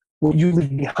 What you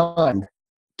leave behind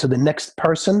to the next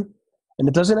person. And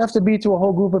it doesn't have to be to a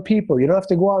whole group of people. You don't have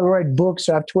to go out and write books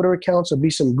or have Twitter accounts or be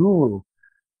some guru.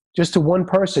 Just to one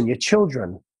person, your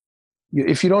children,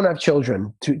 If you don't have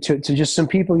children, to just some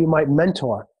people you might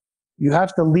mentor, you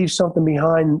have to leave something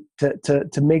behind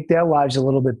to make their lives a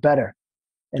little bit better.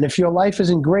 And if your life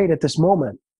isn't great at this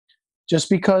moment, just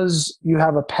because you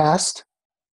have a past,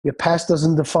 your past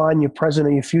doesn't define your present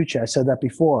or your future. I said that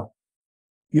before.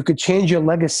 You could change your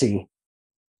legacy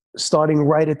starting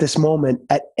right at this moment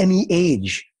at any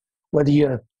age, whether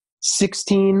you're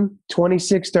 16,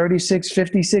 26, 36,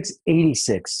 56,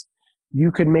 86.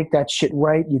 You could make that shit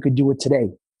right. You could do it today.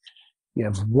 You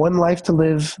have one life to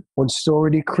live, one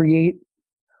story to create,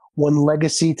 one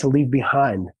legacy to leave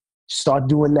behind. Start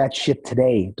doing that shit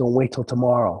today. Don't wait till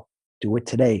tomorrow. Do it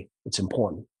today. It's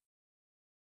important.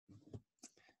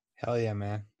 Hell yeah,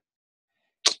 man.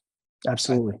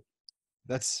 Absolutely.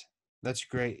 That's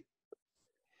great.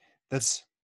 It's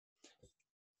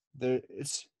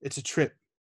a trip.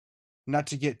 Not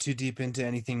to get too deep into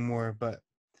anything more, but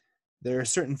there are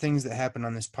certain things that happen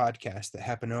on this podcast that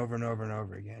happen over and over and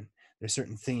over again. There's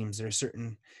certain themes.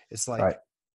 It's like, right.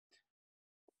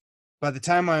 by the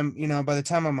time I'm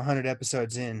 100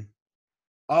 episodes in,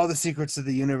 all the secrets of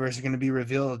the universe are going to be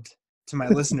revealed to my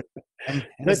listeners. And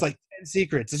it's like 10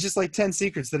 secrets. It's just like 10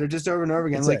 secrets that are just over and over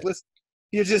again. Like, listen,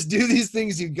 you just do these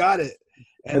things, you got it.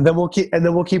 And then we'll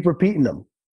keep repeating them.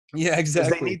 Yeah,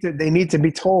 exactly. They need to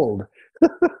be told.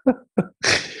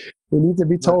 They need to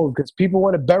be told because people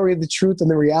want to bury the truth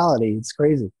and the reality. It's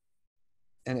crazy.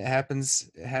 And it happens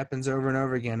over and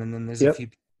over again. And then there's a few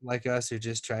people like us who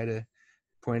just try to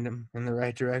point them in the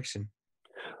right direction.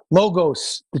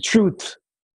 Logos, the truth.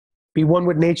 Be one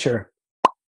with nature.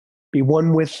 Be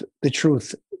one with the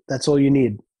truth. That's all you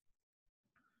need.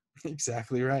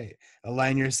 Exactly right.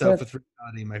 Align yourself with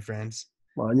reality, my friends.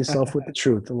 Align yourself with the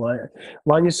truth.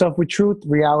 Align yourself with truth.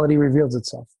 Reality reveals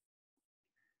itself.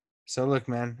 So look,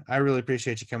 man, I really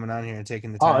appreciate you coming on here and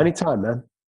taking the time. Oh, anytime, man.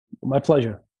 My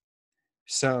pleasure.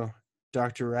 So,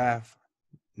 Dr. Raf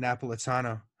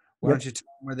Napolitano, why don't you tell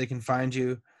them where they can find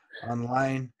you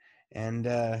online and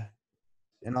all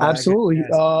Absolutely.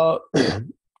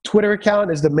 Twitter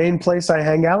account is the main place I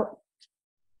hang out.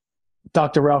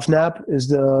 Dr. Ralph Knapp is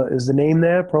the name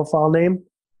there, profile name.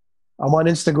 I'm on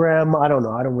Instagram. I don't know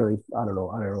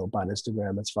about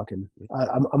Instagram. It's fucking.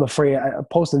 I'm afraid. I'm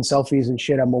posting selfies and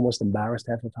shit. I'm almost embarrassed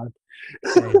half the time.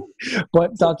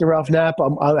 But Dr. Ralph Knapp,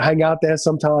 I hang out there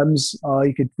sometimes.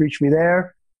 You could reach me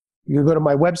there. You can go to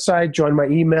my website, join my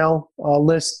email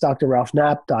list,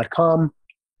 drralphknapp.com.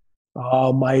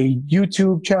 My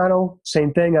YouTube channel,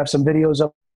 same thing. I have some videos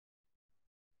up.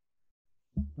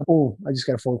 Oh, I just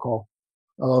got a phone call.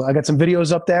 I got some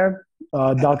videos up there.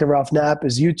 Dr. Ralph Knapp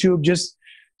is YouTube. Just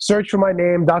search for my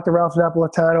name, Dr. Ralph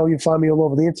Napolitano. You find me all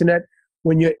over the internet.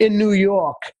 When you're in New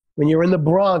York, when you're in the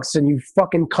Bronx and you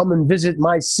fucking come and visit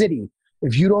my city,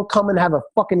 if you don't come and have a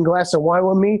fucking glass of wine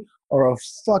with me or a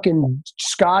fucking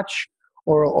scotch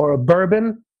or a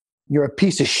bourbon, you're a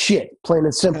piece of shit, plain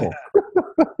and simple.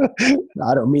 No,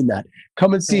 I don't mean that.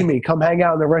 Come and see me. Come hang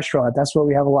out in the restaurant. That's where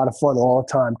we have a lot of fun all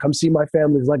the time. Come see my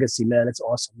family's legacy, man. It's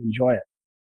awesome. Enjoy it.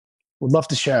 Would love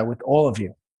to share it with all of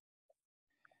you.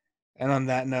 And on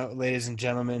that note, ladies and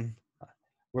gentlemen,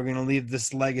 we're going to leave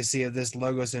this legacy of this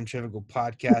Logocentrifugal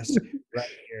podcast right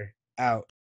here out.